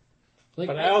does. Like,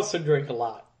 But I also drink a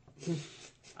lot.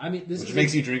 I mean, this Which is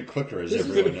makes you drink quicker, as this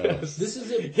is everyone a- knows. This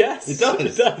is a Yes, It does.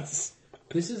 It does.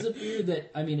 this is a beer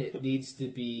that it needs to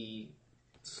be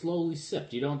slowly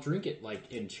sipped. You don't drink it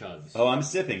like in chugs. Oh, I'm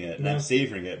sipping it, and No. I'm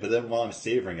savoring it. But then while I'm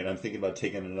savoring it, I'm thinking about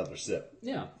taking another sip.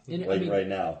 Yeah, and Like right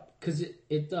now. because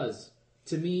it does.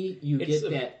 To me, you It's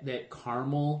get that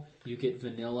caramel, you get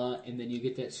vanilla, and then you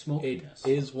get that It smokiness.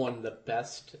 is one of the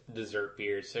best dessert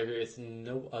beers. There is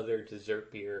no other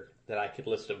dessert beer that I could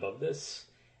list above this.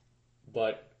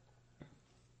 But,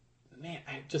 man,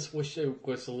 I just wish there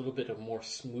was a little bit of more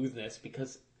smoothness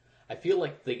because I feel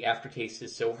like the aftertaste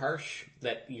is so harsh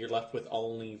that you're left with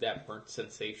only that burnt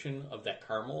sensation of that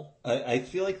caramel. I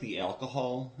feel like the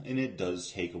alcohol in it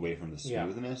does take away from the Yeah.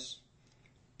 smoothness.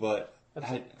 But That's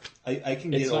I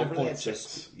can get It's over that. 9.6.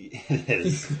 Just it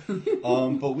is.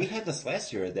 But we had this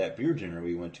last year at that beer dinner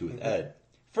we went to with Ed.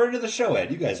 Friend of the show,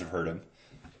 Ed. You guys have heard him.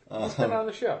 He's been on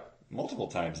the show. Multiple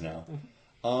times now.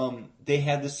 They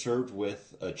had this served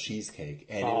with a cheesecake,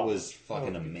 and Oh, it was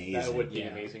fucking amazing. That would be Yeah.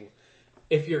 amazing.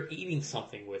 If you're eating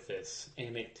something with this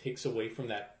and it takes away from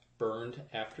that burned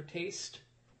aftertaste,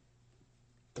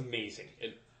 amazing.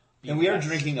 And we are Yes.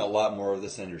 drinking a lot more of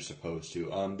this than you're supposed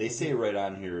to. They say right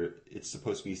on here it's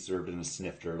supposed to be served in a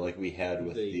snifter, like we had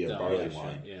with the barley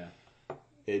wine. Yeah.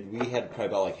 We had probably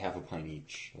about like half a pint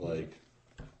each. Like,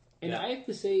 And Yeah. I have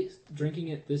to say, drinking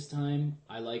it this time,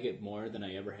 I like it more than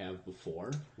I ever have before.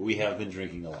 we have been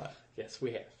drinking a lot, Yes,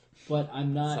 we have. But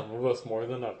I'm not. Some of us more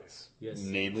than others. Yes.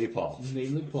 namely Paul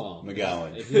Namely Paul.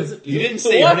 McGowan. If he doesn't, You didn't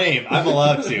say your name. I'm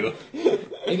allowed to.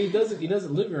 and he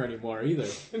doesn't live here anymore either.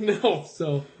 No.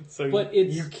 So, So but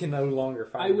you can no longer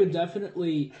find I would it.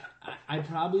 definitely. I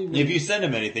probably would. If you send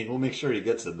him anything, we'll make sure he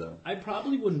gets it though. I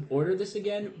probably wouldn't order this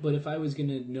again. But if I was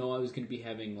gonna know I was gonna be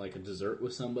having like a dessert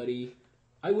with somebody,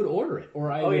 I would order it.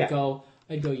 Or I would yeah. go.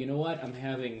 I'd go. You know what? I'm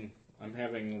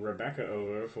having Rebecca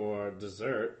over for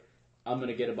dessert. I'm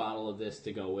gonna get a bottle of this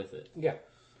to go with it. Yeah.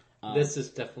 This is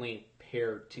definitely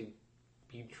paired to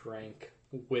be drank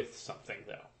with something,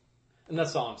 though. And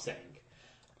that's all I'm saying.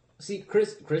 See,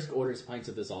 Chris orders pints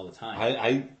of this all the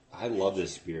time. I love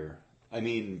this beer. I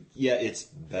mean, yeah, it's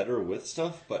better with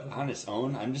stuff, but on its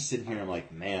own, I'm just sitting here and I'm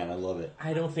like, man, I love it.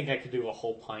 I don't think I could do a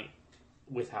whole pint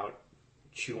without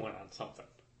chewing on something.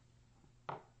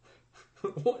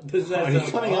 What does that Are you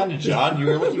sound coming wrong? on, John? You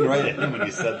were looking right at him when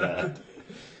you said that.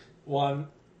 One.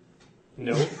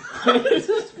 No.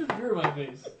 Just beer in my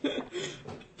face.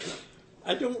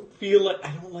 I don't feel like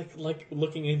I don't like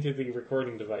looking into the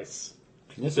recording device.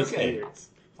 It's Just okay. weird. It's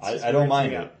I just don't weirds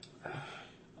mind me it. out.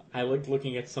 I like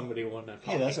looking at somebody when I'm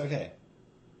Hey, that's okay.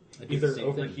 I do the either same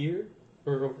over thing. here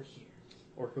or over here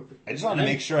or over here. I just want to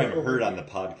make sure I'm heard on the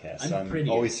podcast. I'm I'm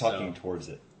prettier, always talking so- towards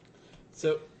it.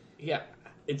 So yeah,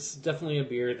 it's definitely a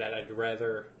beer that I'd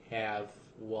rather have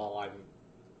while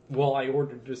I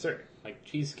order dessert, like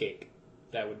cheesecake.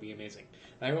 That would be amazing.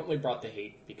 And I only brought the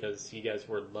hate because you guys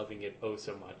were loving it oh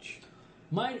so much.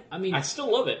 I mean, I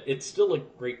still love it. It's still a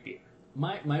great beer.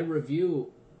 my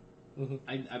review, Mhm.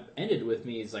 I've ended with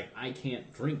me is like I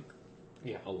can't drink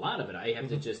Yeah. a lot of it. I have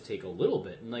to just take a little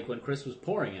bit. And like when Chris was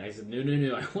pouring it, I said,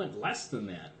 no, I went less than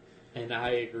that. And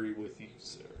I agree with you,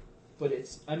 sir. But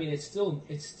it's still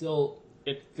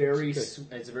It's very, good.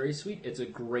 it's very sweet. It's a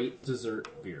great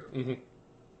dessert beer. Mm-hmm.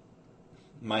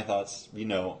 My thoughts,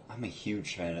 I'm a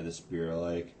huge fan of this beer.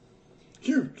 Like,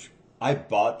 Huge. I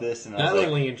bought this and I Not was like,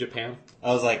 only in Japan.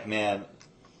 I was like, man,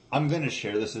 I'm going to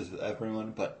share this with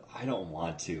everyone, but I don't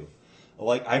want to.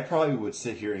 Like, I probably would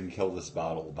sit here and kill this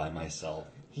bottle by myself.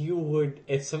 You would,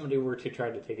 if somebody were to try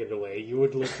to take it away, you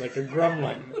would look like a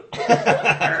gremlin.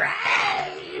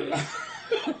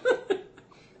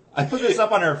 I put this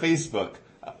up on our Facebook.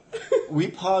 We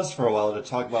paused for a while to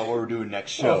talk about what we're doing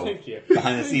next show. Oh, thank you.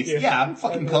 Behind the Thank scenes. you. Yeah, I'm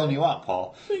fucking calling you out,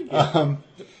 Paul. Thank you.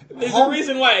 There's a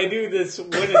reason why I do this when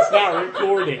it's not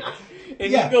recording. And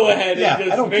Yeah, you go ahead yeah, and I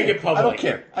just don't make care. it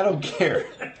public. I don't care.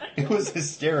 It was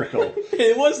hysterical.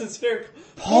 It was hysterical.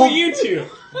 Paul- Who are you two?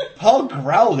 Paul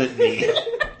growled at me.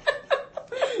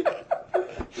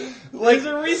 There's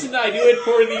a reason I do it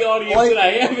for the audience Like- that I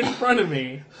have in front of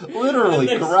me. Literally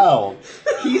growled.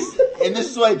 And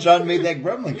this is why John made that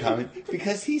gremlin comment,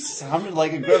 because he sounded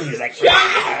like a gremlin. He's like,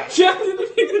 "Ah!" John didn't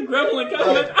make the gremlin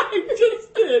comment. I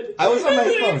just did. I was on my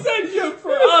That's phone. an inside joke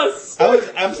for us.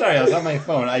 I'm sorry, I was on my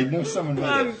phone. I know someone might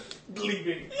I'm have.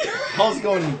 leaving. Paul's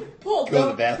going to Paul, go to the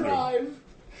don't bathroom.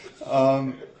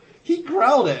 drive. He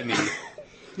growled at me.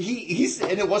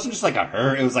 And it wasn't just like a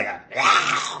her, it was like a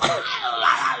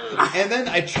and then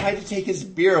I tried to take his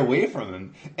beer away from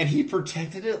him, and he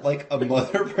protected it like a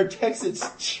mother protects its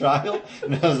child,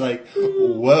 and I was like,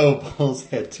 whoa, Paul's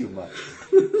had too much.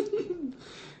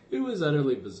 It was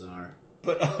utterly bizarre.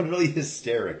 But utterly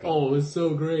hysterical. Oh, it was so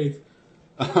great.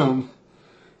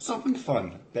 Something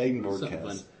fun. Bag and Board Something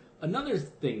Cast. fun. Another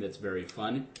thing that's very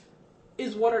fun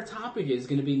is what our topic is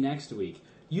going to be next week.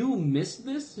 You missed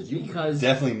this because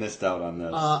Definitely missed out on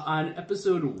this. on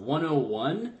episode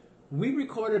 101, we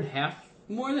recorded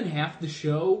more than half the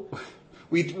show,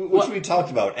 Which we talked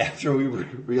about after we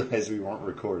realized we weren't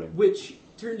recording. which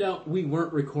turned out we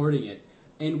weren't recording it,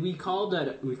 and we called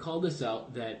this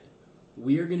out that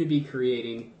we are going to be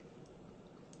creating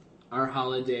our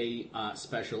holiday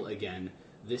special again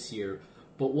this year.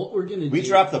 But what we're going to do, We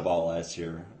dropped the ball last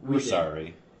year. We're did.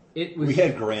 sorry. it was We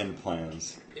had grand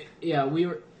plans. yeah,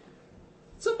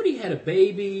 somebody had a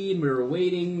baby and we were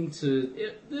waiting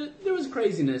there was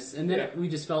craziness, and then Yeah. we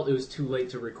just felt it was too late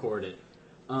to record it.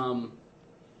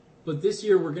 But this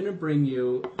year we're going to bring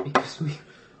you,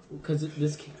 because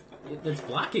that's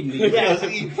blocking me. Yeah,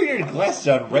 you put your glass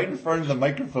down right in front of the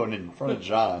microphone in front of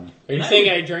John. Are you saying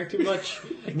I drank too much?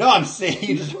 No, I'm saying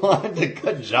you just wanted to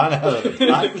cut John out of the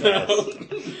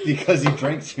podcast because he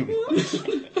drank too much.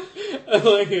 I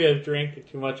like I drank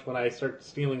too much when I start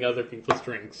stealing other people's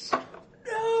drinks.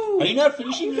 No! Are you not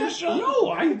finishing this, John?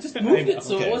 No, I just I moved know. it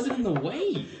so Okay. it wasn't in the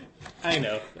way. I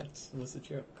know. That was a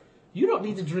joke. You don't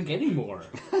need to drink anymore.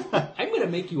 I'm going to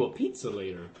make you a pizza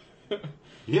later.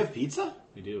 You have pizza?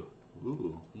 I do.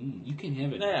 Ooh. You can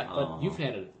have it. Yeah, but- Oh. You've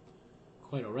had it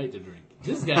quite all right to drink.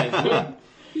 This guy's good.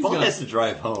 He's Paul got- has to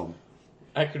drive home.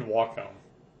 I could walk home.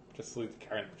 Just leave the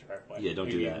car in the driveway. Yeah, don't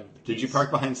Maybe do even that. the Did you keys. park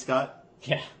behind Scott?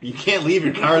 Yeah. You can't leave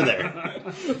your car there.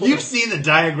 You've seen the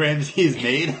diagrams he's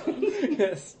made.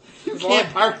 Yes. You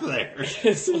can't park there.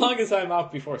 As long as I'm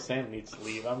out before Sam needs to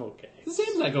leave, I'm okay.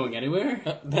 Sam's not going anywhere.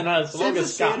 Then as long Sam's a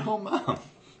as Scott. stay-at-home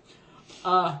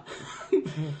mom.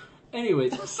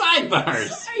 Anyways,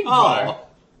 Sidebars. Sidebar.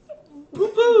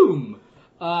 boom.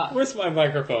 Where's my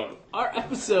microphone? Our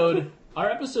episode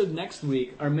next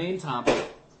week. Our main topic.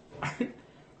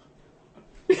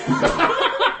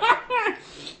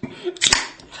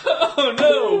 Oh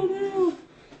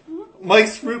no!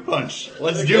 Mike's Fruit Punch.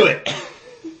 Let's do it.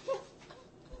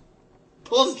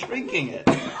 Paul's drinking it.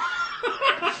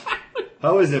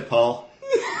 How is it, Paul?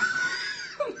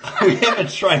 We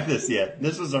haven't tried this yet.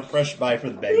 This was a fresh buy for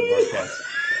the Bag and Board Cast.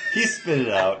 He spit it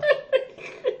out.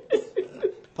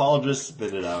 Paul just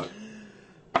spit it out.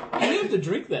 I have to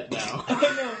drink that now.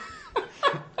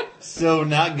 So,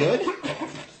 not good?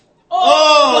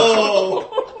 Oh!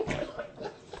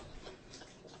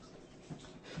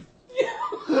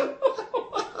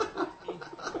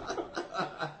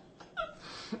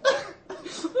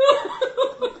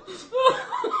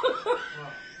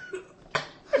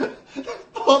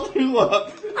 Paul threw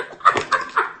up.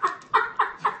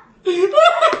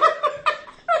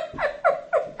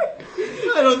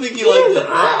 I don't think he liked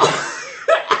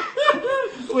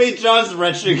it. Wait, John's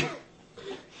retching.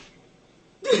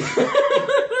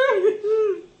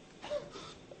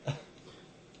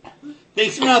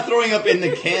 Thanks for not throwing up in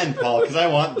the can, Paul, because I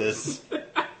want this.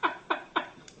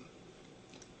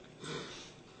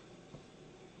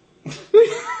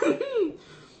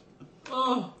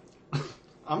 Oh,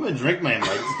 I'm gonna drink my mic.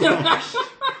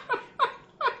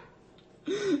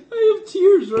 I have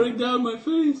tears running down my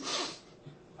face.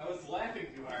 I was laughing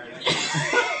too hard.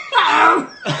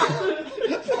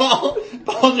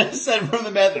 Paul just said from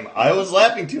the bathroom, I was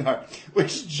laughing too hard,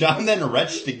 which John then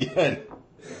retched again.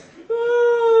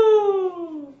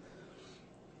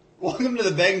 Welcome to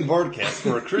the Bag and Board Cast,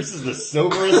 where Chris is the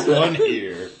soberest one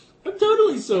here. I'm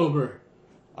totally sober.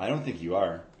 I don't think you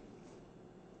are.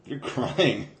 You're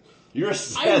crying. You're a I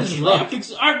sad was drunk.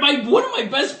 laughing. One of my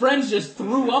best friends just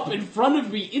threw up in front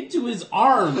of me into his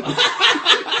arm.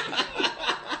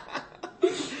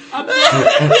 I'm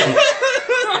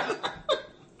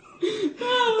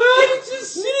it's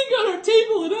just sitting on our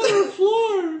table and on our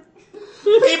floor.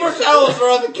 Paper towels are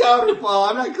on the counter, Paul.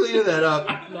 I'm not cleaning that up.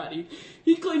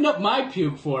 He cleaned up my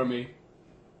puke for me.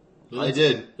 I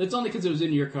did. That's only because it was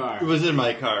in your car. It was in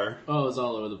my car. Oh, it was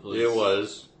all over the place. It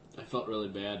was. I felt really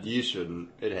bad. You shouldn't.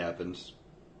 It happens.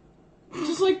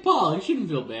 Just like Paul, you shouldn't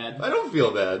feel bad. I don't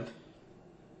feel bad.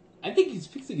 I think he's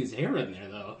fixing his hair in there,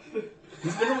 though.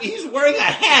 He's wearing a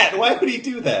hat. Why would he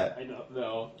do that? I don't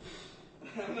know.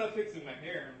 I'm not fixing my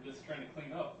hair. I'm just trying to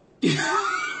clean up.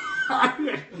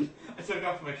 I took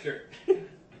off my shirt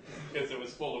because it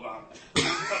was full of vomit.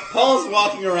 Paul's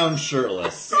walking around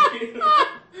shirtless. I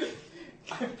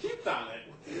puked on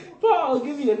it. Paul, I'll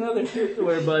give you another shirt to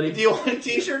wear, buddy. Do you want a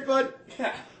t-shirt, bud?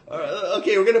 Yeah.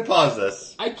 Okay, we're gonna pause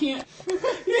this. I can't.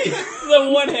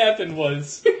 So what happened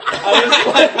was I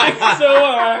was laughing so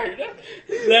hard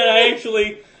that I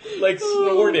actually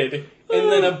snorted,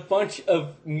 and then a bunch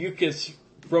of mucus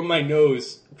from my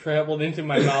nose traveled into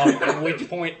my mouth. At which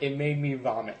point it made me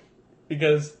vomit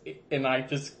and I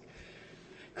just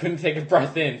couldn't take a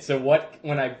breath in. So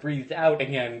when I breathed out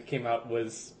again came out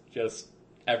was just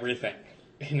everything,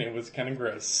 and it was kind of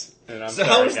gross. And So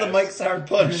how was the Mike's Hard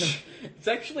Punch? It's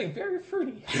actually very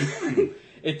fruity.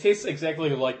 It tastes exactly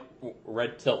like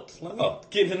Red Tilt. Let me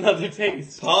get another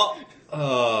taste. Paul,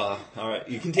 all right,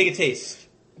 you can take a taste.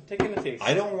 I'm taking a taste.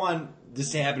 I don't want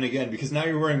this to happen again because now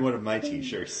you're wearing one of my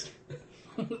t-shirts.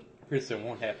 Chris, it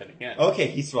won't happen again. Okay,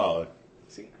 he swallowed.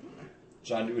 See,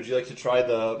 John, would you like to try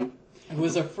the... it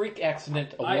was a freak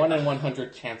accident, a 1 in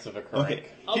 100 chance of occurring. Okay.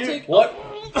 I'll take What?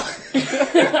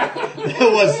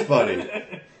 That was funny.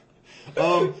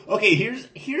 Okay,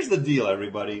 here's the deal,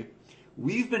 everybody.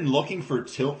 We've been looking for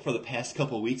Tilt for the past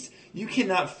couple of weeks. You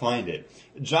cannot find it.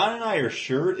 John and I are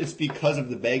sure it's because of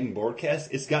the Bag and Board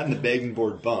cast. It's gotten the Bag and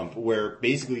Board bump, where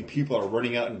basically people are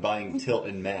running out and buying Tilt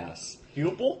en masse.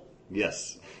 Pupil?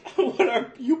 Yes. What are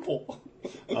pupil?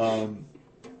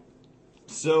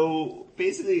 So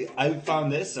basically, I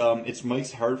found this. It's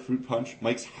Mike's Harder Fruit Punch.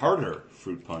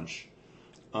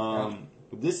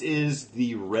 This is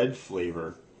the red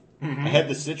flavor. I had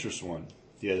the citrus one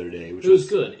the other day, which It was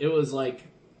good. It was like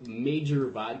major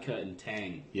vodka and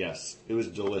tang. Yes, it was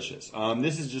delicious.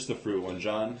 This is just the fruit one.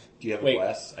 John, do you have a Wait,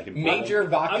 glass? I can pour Major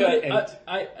one?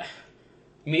 vodka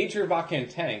Major vodka and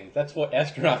tang. That's what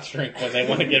astronauts drink when they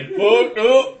want to get booked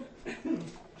up.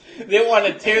 They want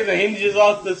to tear the hinges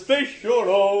off the space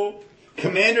shuttle.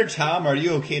 Commander Tom, are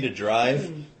you okay to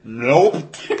drive?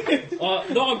 Nope.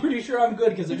 No, I'm pretty sure I'm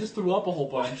good because I just threw up a whole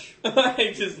bunch.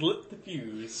 I just lit the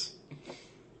fuse.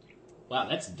 Wow,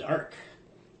 that's dark.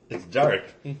 It's dark.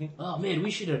 Oh man,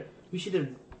 we should have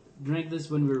drank this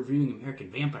when we were reviewing American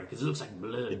Vampire because it looks like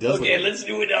blood. It does. Okay, look let's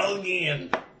do it all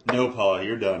again. No, Paul,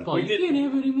 you're done. Paul, you can't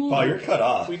have any more. Paul, you're cut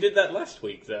off. We did that last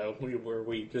week, though, where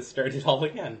we just started all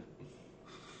again.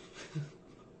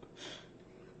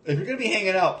 If you're gonna be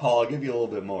hanging out, Paul, I'll give you a little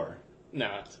bit more. No,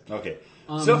 it's Okay.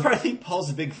 So far, I think Paul's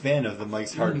a big fan of the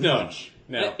Mike's Hard Punch.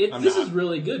 no. This is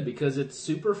really good because it's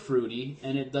super fruity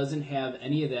and it doesn't have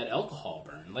any of that alcohol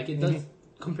burn. Like it does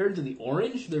compared to the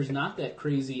orange, there's not that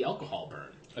crazy alcohol burn.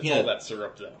 It's Yeah. all that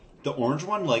syrup, though. The orange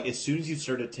one, like, as soon as you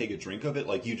started to take a drink of it,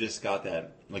 like, you just got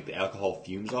that, like, the alcohol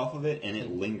fumes off of it, and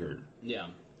it lingered. Yeah,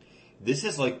 This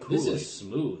is, like, this Kool-Aid. is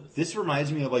smooth. This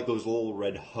reminds me of, like, those little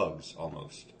red hugs,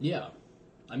 almost. Yeah,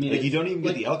 I mean, Like, you don't even get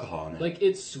like- the alcohol in it. Like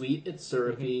it's sweet, it's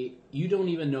syrupy. You don't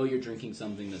even know you're drinking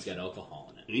something that's got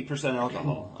alcohol in it. 8%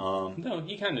 alcohol. No,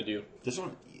 you kind of do. This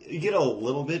one, you get a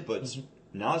little bit, but it's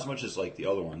not as much as, like, the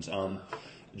other ones.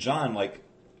 John, like,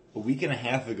 a week and a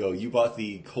half ago, you bought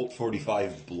the Colt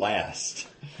 45 Blast.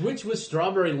 Which was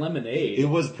strawberry lemonade. It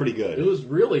was pretty good. It was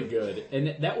really good,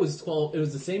 and that was 12. It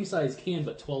was the same size can,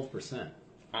 but 12%.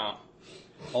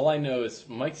 All I know is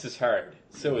Mike's is hard,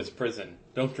 so is prison.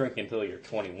 Don't drink until you're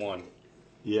 21.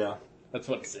 Yeah. That's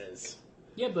what it says.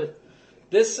 Yeah, but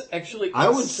This actually... I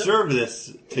would serve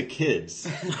this to kids.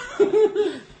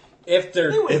 If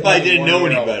they're... If I didn't know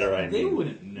any 21-year-old. better, I mean. they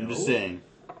wouldn't know. I'm just saying.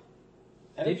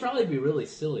 They'd probably be really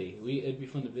silly. It'd be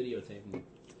fun to videotape them.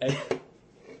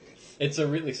 It's a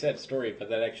really sad story, but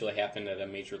that actually happened at a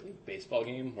Major League Baseball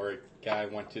game where a guy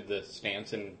went to the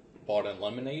stands and bought a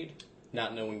lemonade,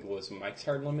 not knowing it was Mike's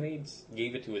Hard Lemonades,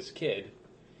 gave it to his kid.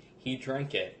 He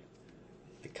drank it.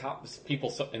 The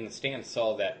people in the stands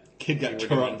saw that. Kid got they were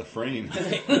torn doing- out the frame.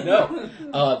 No.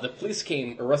 The police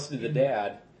came, arrested the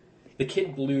dad. The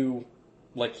kid blew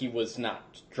like he was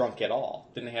not drunk at all.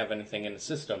 Didn't have anything in the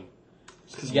system.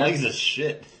 Because Yeah. Mike's a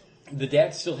shit. The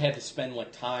dad still had to spend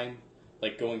like time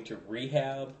like going to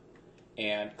rehab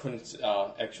and couldn't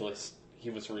actually he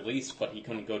was released but he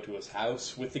couldn't go to his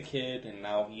house with the kid and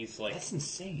now he's like That's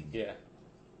insane. yeah.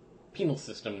 Penal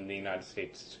system in the United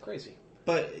States is crazy.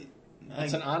 But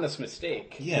It's an honest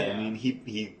mistake. yeah, Yeah. I mean,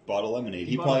 he bought a lemonade.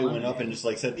 He bought probably a went up lemonade. and just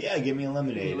like said, "Yeah, give me a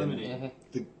lemonade." Lemonade. And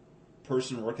the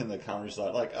person working the counter's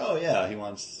like, oh yeah, he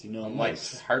wants, Like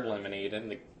mice. hard lemonade, and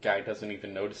the guy doesn't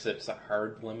even notice it's a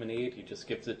hard lemonade. He just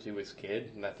gives it to his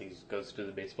kid, and that he goes to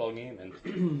the baseball game,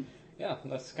 and yeah,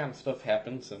 that's the kind of stuff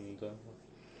happens. And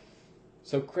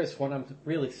so, Chris, what I'm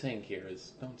really saying here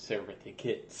is, don't serve it to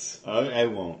kids I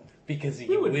won't. because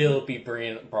you will be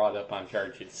brought up on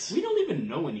charges. We don't even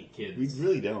know any kids. We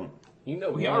really don't. You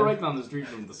know, We are right down the street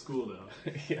from the school,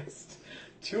 though. Yes,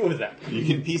 2 of them. You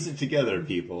can piece it together,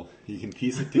 people. You can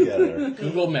piece it together.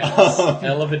 Google Maps,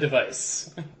 hell of a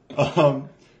device.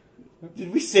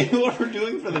 Did we say what we're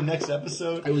doing for the next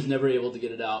episode? I was never able to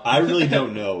get it out. I really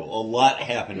don't know. A lot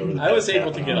happened over the past I was able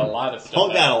half to an get hour. a lot of stuff.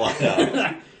 Paul got a out. lot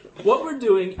out. What we're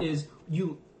doing is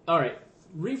all right,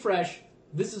 refresh.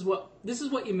 This is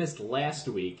what you missed last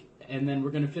week, and then we're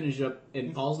going to finish up,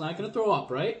 and Paul's not going to throw up,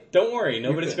 right? Don't worry,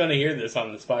 nobody's good. going to hear this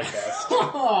on this podcast.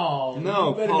 Oh,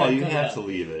 No, better Paul, not you cut have that. to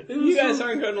leave it. It was You guys so-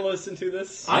 aren't going to listen to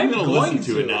this? I'm gonna going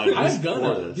listen to it now, just I'm for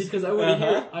gonna this. because I want to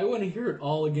hear. Uh-huh. I want to hear it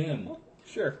all again.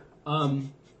 Sure.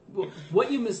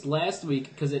 What you missed last week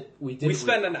because we did. We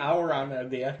spent an hour on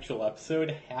the actual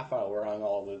episode, half hour on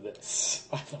all of this,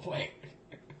 by the way.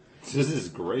 This is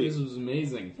great. This was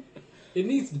amazing. It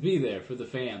needs to be there for the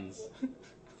fans.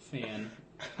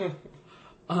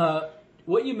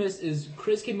 What you missed is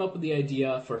Chris came up with the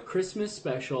idea for Christmas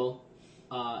special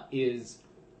is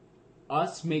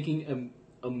us making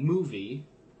a movie,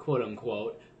 quote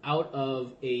unquote, out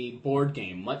of a board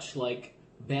game, much like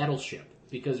Battleship,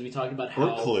 because we talked about how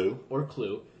Or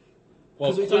Clue.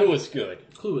 Well, 'Cause we Clue talked- was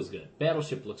good. Clue is good.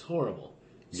 Battleship looks horrible.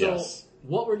 So Yes.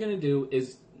 what we're going to do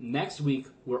is next week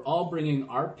we're all bringing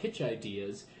our pitch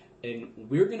ideas and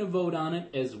we're going to vote on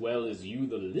it as well as you,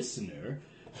 the listener,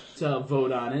 to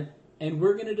vote on it. And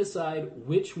we're going to decide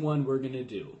which one we're going to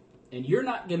do. And you're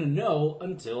not going to know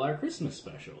until our Christmas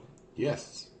special.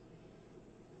 Yes.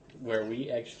 Where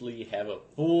we actually have a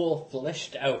full,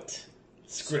 fleshed out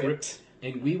script.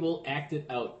 And we will act it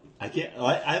out.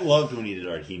 I loved when he did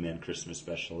our He-Man Christmas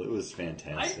special. It was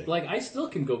fantastic. I still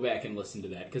can go back and listen to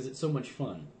that because it's so much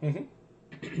fun.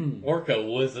 Orca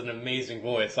was an amazing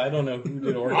voice. I don't know who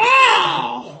did Orca.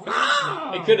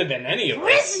 It could have been any of us.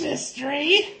 Christmas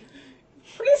tree.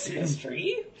 Christmas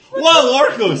tree? Whoa,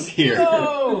 Orco's here.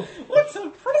 Oh! What's a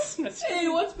Christmas tree? Hey,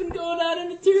 what's been going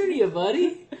on in Eternia,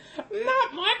 buddy?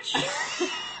 Not much.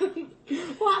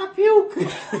 A lot of puke.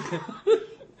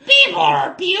 People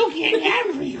are puking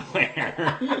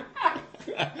everywhere.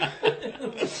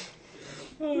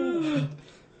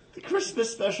 The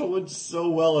Christmas special went so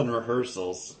well in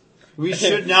rehearsals. We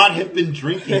should not have been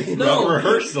drinking throughout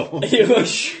rehearsal.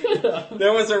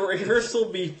 There was a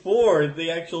rehearsal before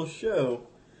the actual show.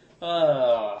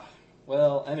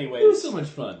 Well, anyways. It was so much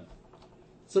fun.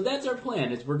 So that's our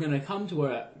plan. Is we're gonna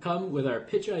come with our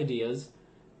pitch ideas,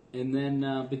 and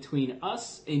then between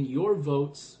us and your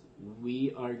votes,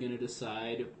 we are gonna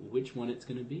decide which one it's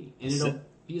gonna be, and it'll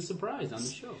be a surprise on the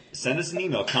show. Send us an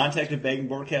email,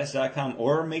 contact@baggingboardcast.com,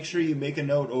 or make sure you make a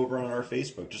note over on our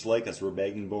Facebook. Just like us, we're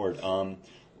Bagging Board.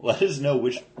 Let us know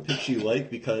which pitch you like,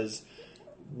 because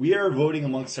we are voting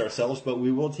amongst ourselves, but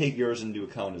we will take yours into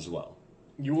account as well.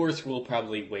 Yours will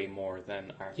probably weigh more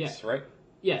than ours, Yeah. right?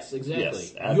 Yes, exactly.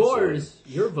 Yes, absolutely.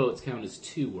 Your votes count as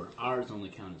 2, where ours only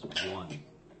count as 1.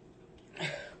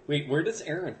 Wait, where does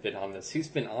Aaron fit on this? He's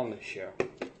been on the show.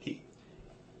 He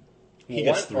One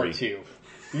gets or 3. 2?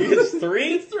 He gets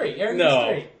 3? It's 3. Aaron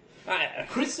No. gets 3.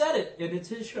 Chris said it, and it's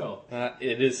his show.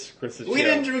 It is Chris's We show.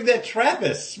 didn't drink that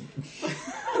Trappist.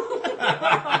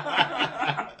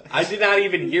 I did not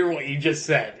even hear what you just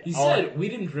said. He said we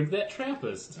didn't drink that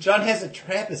Trappist. John has a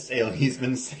Trappist ale he's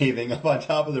been saving up on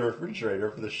top of the refrigerator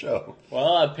for the show.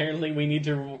 Well, apparently we need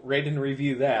to rate and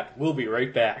review that. We'll be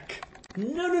right back.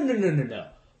 No.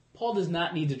 Paul does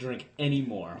not need to drink any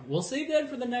more. We'll save that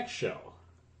for the next show.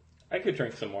 I could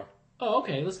drink some more. Oh,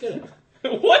 okay, let's get it.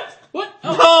 What? What?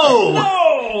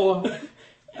 Oh! No!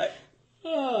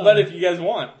 But if you guys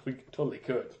want, we totally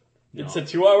could. It's a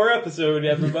 2-hour episode,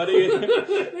 everybody.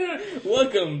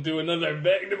 Welcome to another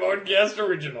Back to Podcast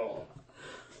original.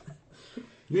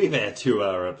 We've had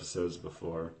 2-hour episodes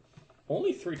before.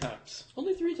 Only 3 times.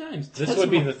 Only 3 times. This That's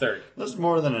would be more- the 3rd. That's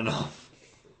more than enough.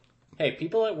 Hey,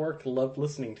 people at work love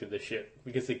listening to this shit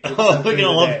because it gets Oh, them they're through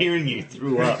gonna the love day. hearing you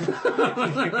threw up.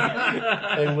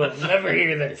 They will never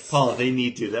hear this. Paul, if they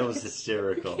need to, that was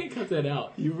hysterical. Can't cut that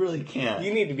out. You really can't.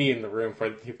 You need to be in the room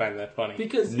for to find that funny.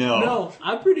 Because No.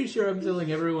 I'm pretty sure I'm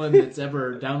telling everyone that's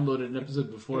ever downloaded an episode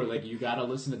before, like, you gotta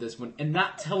listen to this one and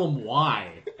not tell them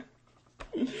why.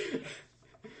 And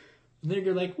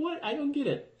they're like, what? I don't get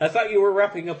it. I thought you were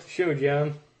wrapping up the show,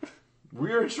 John. We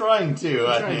were trying to,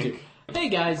 I Trying think. to. Hey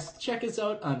guys, check us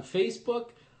out on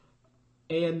Facebook.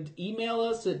 And email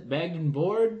us at Bagged and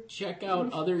Board. Check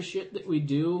out other shit that we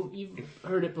do. You've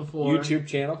heard it before. YouTube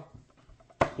channel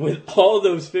with all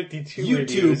those 52 YouTube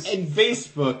reviews. and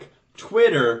Facebook,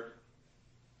 Twitter,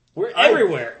 We're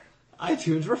everywhere.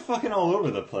 iTunes. We're fucking all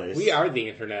over the place. We are the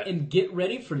internet. And get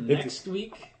ready for next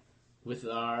week with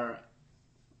our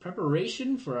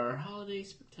preparation for our holiday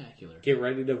spectacular. Get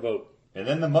ready to vote. And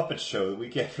then the Muppet Show the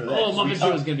week after that. Oh, Muppet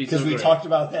Show is going to be so because we great. talked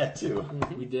about that too.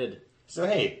 We did. So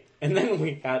hey, And then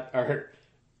we got our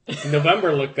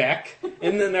November look back.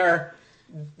 And then our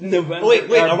November wait,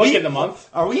 our are book we of the month.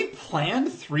 Are we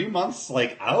planned 3 months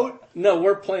out? No,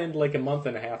 we're planned like a month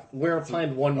and a half. We're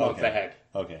planned 1 month Okay. ahead.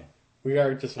 Okay, We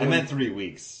are just I meant 3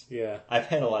 weeks. Yeah. I've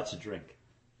had a lot to drink.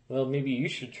 Well, maybe you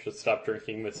should just stop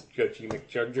drinking, Miss Judgy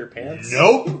McJudger Pants.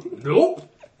 Nope. Nope.